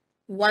up.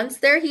 Once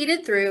they're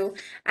heated through,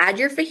 add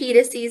your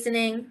fajita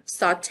seasoning,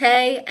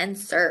 saute, and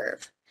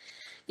serve.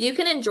 You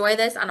can enjoy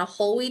this on a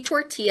whole wheat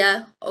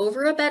tortilla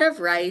over a bed of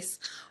rice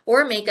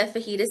or make a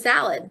fajita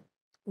salad.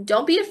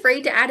 Don't be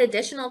afraid to add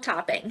additional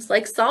toppings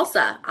like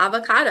salsa,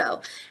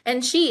 avocado,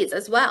 and cheese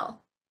as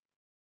well.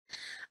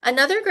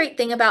 Another great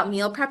thing about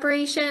meal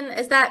preparation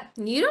is that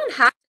you don't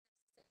have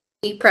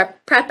to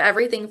prep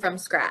everything from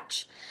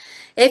scratch.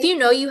 If you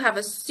know you have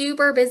a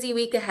super busy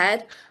week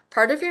ahead,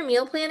 Part of your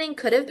meal planning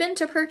could have been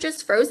to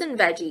purchase frozen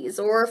veggies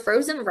or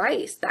frozen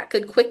rice that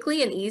could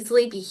quickly and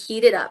easily be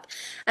heated up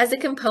as a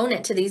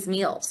component to these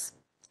meals.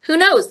 Who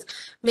knows?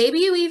 Maybe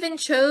you even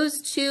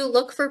chose to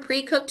look for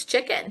pre-cooked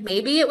chicken.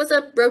 Maybe it was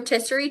a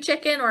rotisserie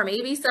chicken or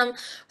maybe some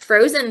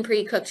frozen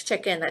pre-cooked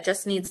chicken that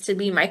just needs to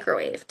be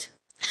microwaved.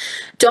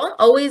 Don't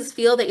always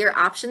feel that your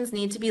options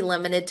need to be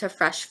limited to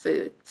fresh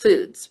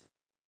foods.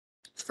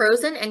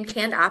 Frozen and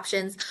canned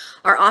options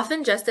are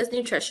often just as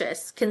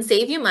nutritious, can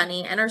save you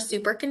money, and are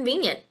super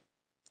convenient.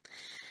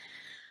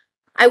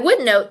 I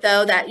would note,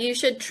 though, that you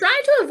should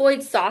try to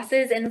avoid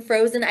sauces and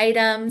frozen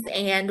items,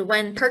 and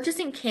when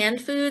purchasing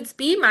canned foods,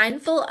 be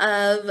mindful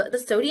of the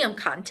sodium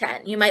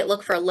content. You might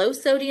look for low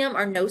sodium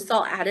or no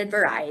salt added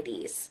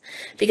varieties,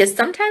 because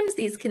sometimes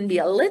these can be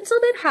a little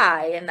bit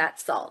high in that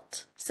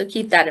salt. So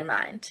keep that in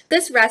mind.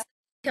 This recipe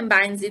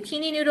combines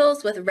zucchini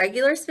noodles with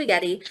regular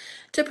spaghetti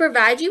to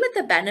provide you with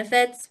the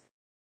benefits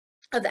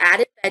of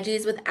added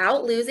veggies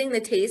without losing the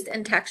taste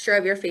and texture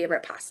of your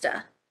favorite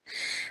pasta.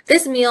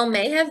 This meal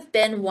may have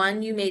been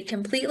one you made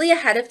completely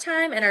ahead of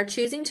time and are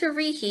choosing to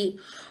reheat,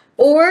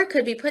 or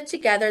could be put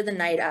together the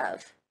night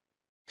of.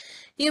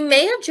 You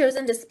may have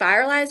chosen to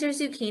spiralize your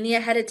zucchini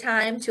ahead of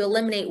time to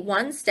eliminate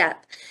one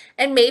step,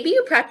 and maybe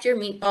you prepped your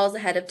meatballs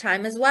ahead of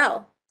time as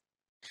well.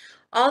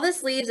 All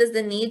this leaves is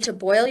the need to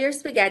boil your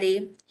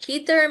spaghetti,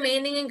 heat the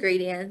remaining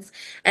ingredients,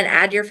 and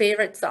add your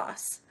favorite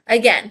sauce.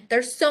 Again,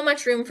 there's so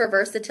much room for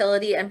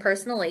versatility and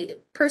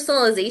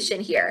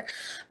personalization here,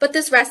 but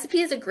this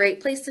recipe is a great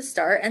place to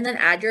start and then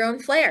add your own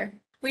flair.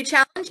 We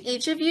challenge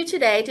each of you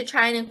today to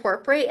try and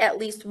incorporate at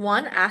least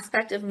one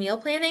aspect of meal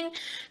planning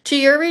to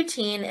your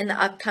routine in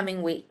the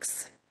upcoming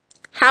weeks.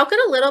 How could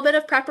a little bit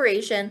of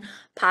preparation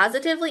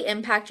positively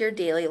impact your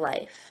daily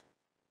life?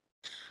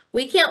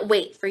 We can't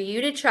wait for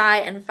you to try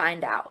and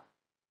find out.